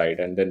on the side,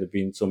 and then there've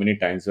been so many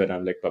times where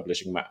I'm like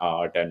publishing my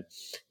art, and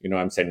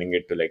I'm sending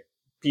it to like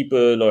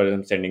people, or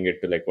I'm sending it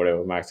to like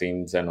whatever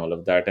magazines and all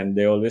of that, and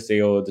they always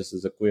say, oh, this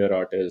is a queer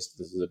artist,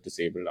 this is a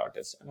disabled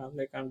artist, and I'm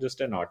like, I'm just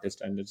an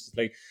artist. And it's just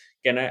like,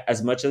 can I,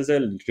 as much as I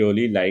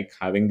really like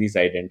having these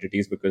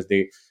identities, because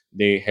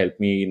they help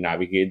me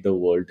navigate the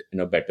world in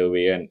a better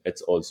way, and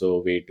it's also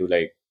a way to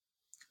like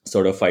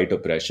sort of fight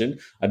oppression.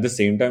 At the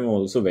same time, I'm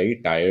also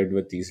very tired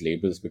with these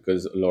labels,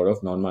 because a lot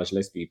of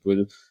non-marginalized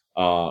people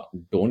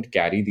don't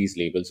carry these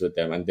labels with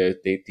them, and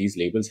these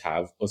labels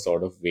have a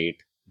sort of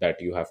weight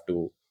that you have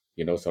to,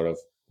 sort of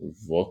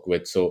work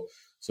with. So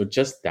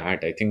just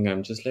that, I think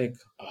I'm just like,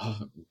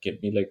 give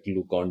me like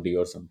Glucon-D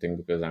or something,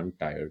 because I'm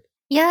tired.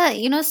 Yeah,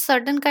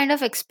 certain kind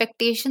of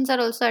expectations are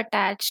also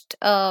attached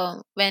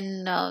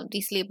when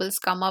these labels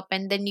come up,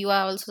 and then you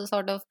are also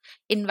sort of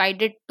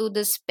invited to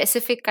this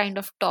specific kind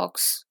of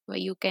talks where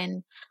you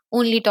can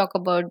only talk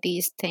about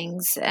these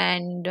things.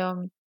 And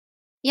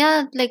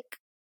yeah, like,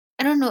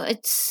 I don't know,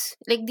 it's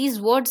like these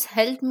words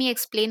help me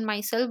explain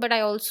myself, but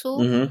I also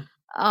Hmm.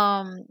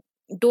 um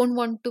don't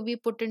want to be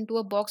put into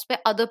a box by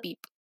other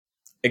people,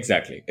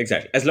 Exactly,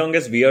 as long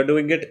as we are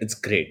doing it, it's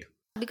great.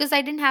 because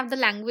I didn't have the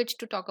language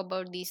to talk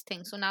about these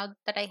things. So now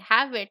that I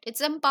have it,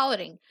 it's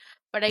empowering,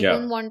 but I Yeah.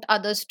 don't want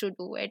others to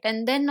do it.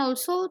 And then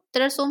also,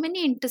 there are so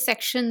many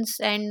intersections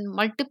and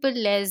multiple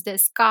layers.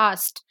 There's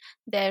caste,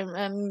 there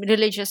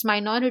religious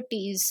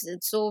minorities.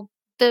 So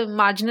the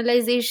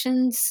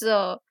marginalizations,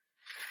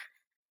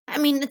 I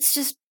mean, it's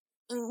just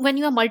when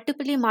you are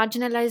multiply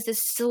marginalized,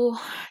 it's so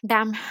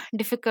damn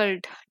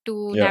difficult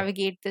to Yeah.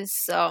 navigate this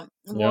Yeah.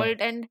 world.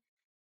 And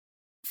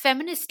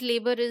feminist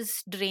labor is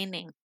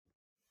draining,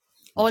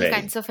 all Very.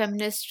 kinds of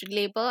feminist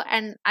labor.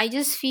 And I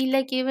just feel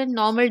like even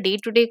normal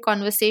day-to-day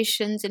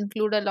conversations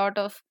include a lot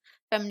of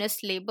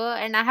feminist labor,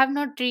 and I have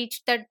not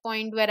reached that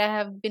point where I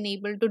have been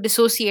able to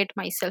dissociate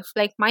myself.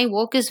 Like, my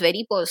work is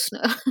very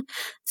personal. Yeah.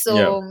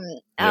 So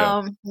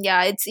Yeah.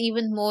 yeah, it's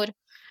even more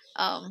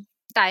um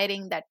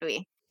tiring that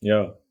way.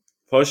 Yeah,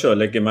 for sure.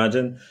 Like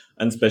imagine,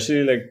 and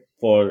especially like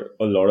for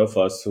a lot of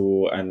us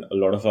who, and a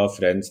lot of our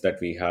friends that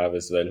we have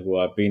as well, who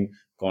have been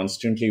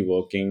constantly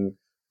working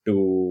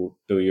to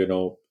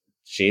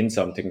change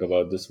something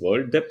about this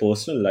world. Their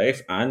personal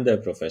life and their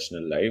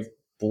professional life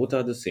both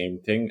are the same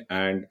thing,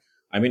 and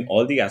I mean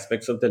all the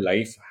aspects of their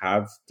life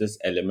have this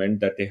element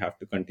that they have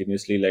to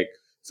continuously like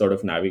sort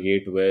of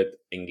navigate with,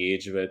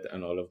 engage with,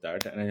 and all of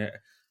that.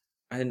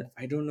 And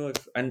I don't know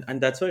if,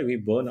 and that's why we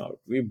burn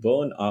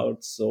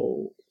out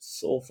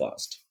so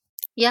fast.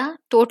 Yeah,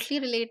 totally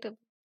relatable.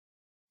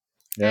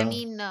 I Yeah.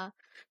 mean,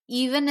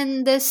 even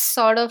in this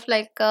sort of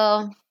like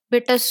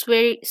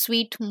bittersweet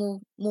sweet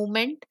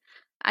movement,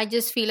 I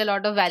just feel a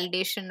lot of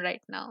validation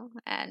right now.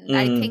 And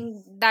I Mm.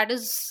 think that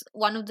is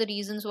one of the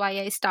reasons why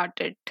I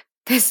started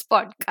this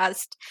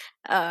podcast.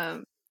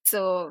 Um,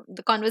 so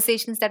the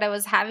conversations that I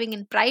was having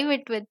in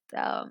private with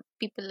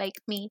people like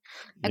me,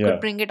 I could Yeah.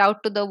 bring it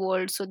out to the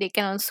world so they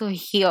can also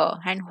hear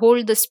and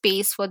hold the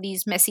space for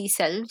these messy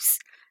selves,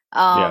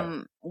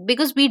 Yeah.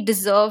 because we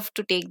deserve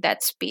to take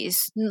that space,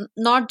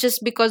 not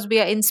just because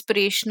we are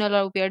inspirational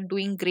or we are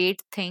doing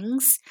great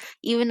things.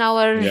 Even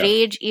our Yeah.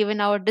 rage,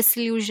 even our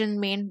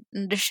disillusionment,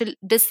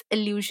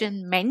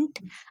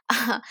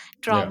 Yeah.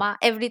 trauma,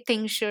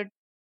 everything should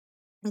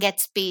get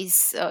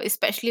space,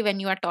 especially when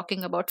you are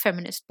talking about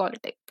feminist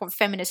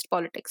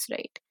politics,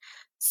 right?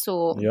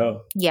 So Yeah.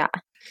 yeah.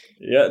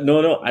 Yeah.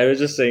 No, I was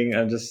just saying,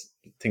 I'm just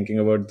thinking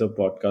about the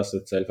podcast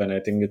itself, and I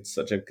think it's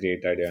such a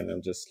great idea, and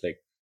I'm just like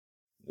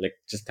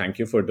just thank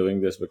you for doing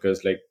this,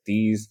 because like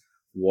these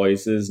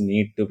voices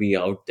need to be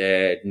out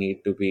there,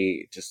 need to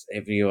be, just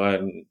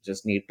everyone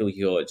just need to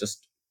hear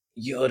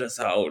us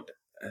out.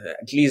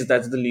 At least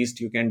that's the least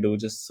you can do,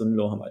 just sun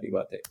lo hamari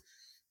baatein,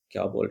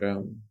 kya bol rahe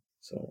hum.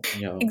 So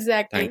yeah, thank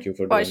Exactly, you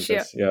for for doing sure.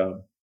 this. Yeah.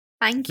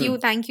 Thank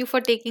you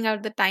for taking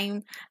out the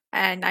time.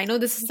 And I know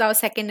this is our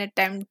second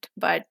attempt,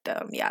 but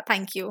yeah,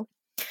 thank you.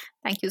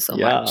 Thank you so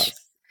Yeah, much.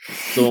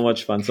 so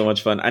much fun, so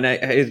much fun. And I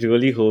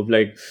really hope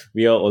like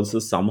we are also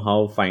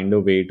somehow find a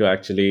way to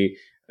actually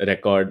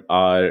record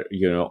our,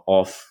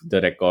 off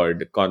the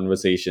record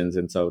conversations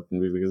in certain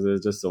way, because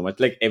there's just so much.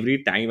 Like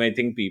every time I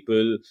think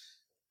people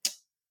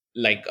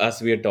like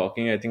us, we are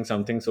talking, I think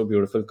something so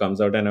beautiful comes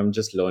out, and I'm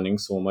just learning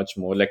so much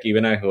more. Like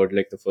even I heard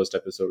like the first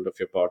episode of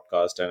your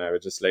podcast, and I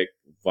was just like,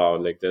 wow,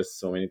 like there's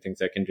so many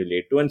things I can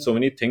relate to, and so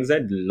many things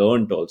I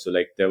learned also.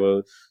 Like there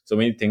were so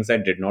many things I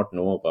did not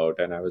know about,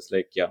 and I was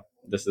like, yeah,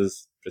 this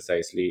is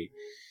precisely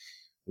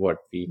what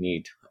we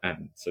need.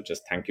 And so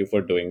just thank you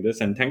for doing this,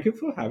 and thank you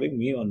for having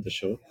me on the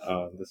show.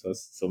 This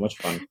was so much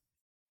fun.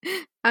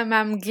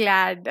 I'm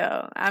glad.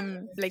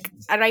 I'm like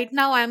right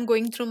now I'm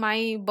going through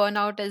my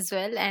burnout as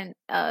well, and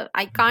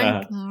I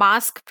can't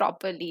mask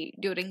properly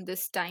during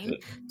this time.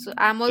 So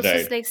I'm also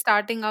Right. like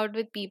starting out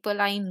with people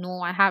I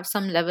know I have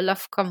some level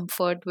of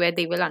comfort where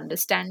they will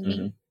understand me.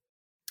 Mm-hmm.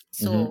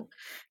 So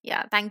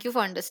yeah, thank you for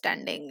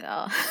understanding.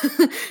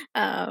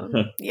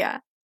 Yeah.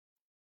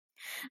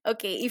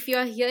 Okay, if you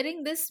are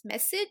hearing this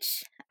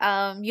message,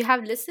 you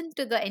have listened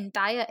to the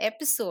entire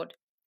episode.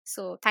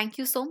 So, thank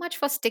you so much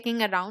for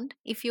sticking around.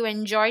 If you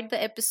enjoyed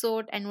the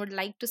episode and would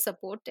like to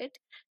support it,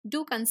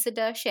 do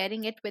consider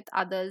sharing it with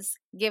others,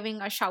 giving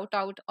a shout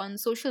out on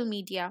social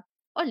media,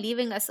 or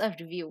leaving us a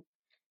review.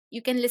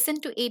 You can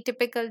listen to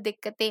Atypical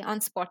Dikkate on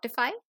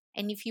Spotify.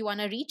 And if you want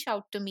to reach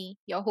out to me,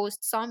 your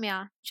host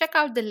Soumya, check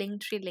out the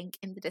Linktree link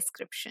in the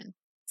description.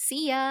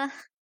 See ya!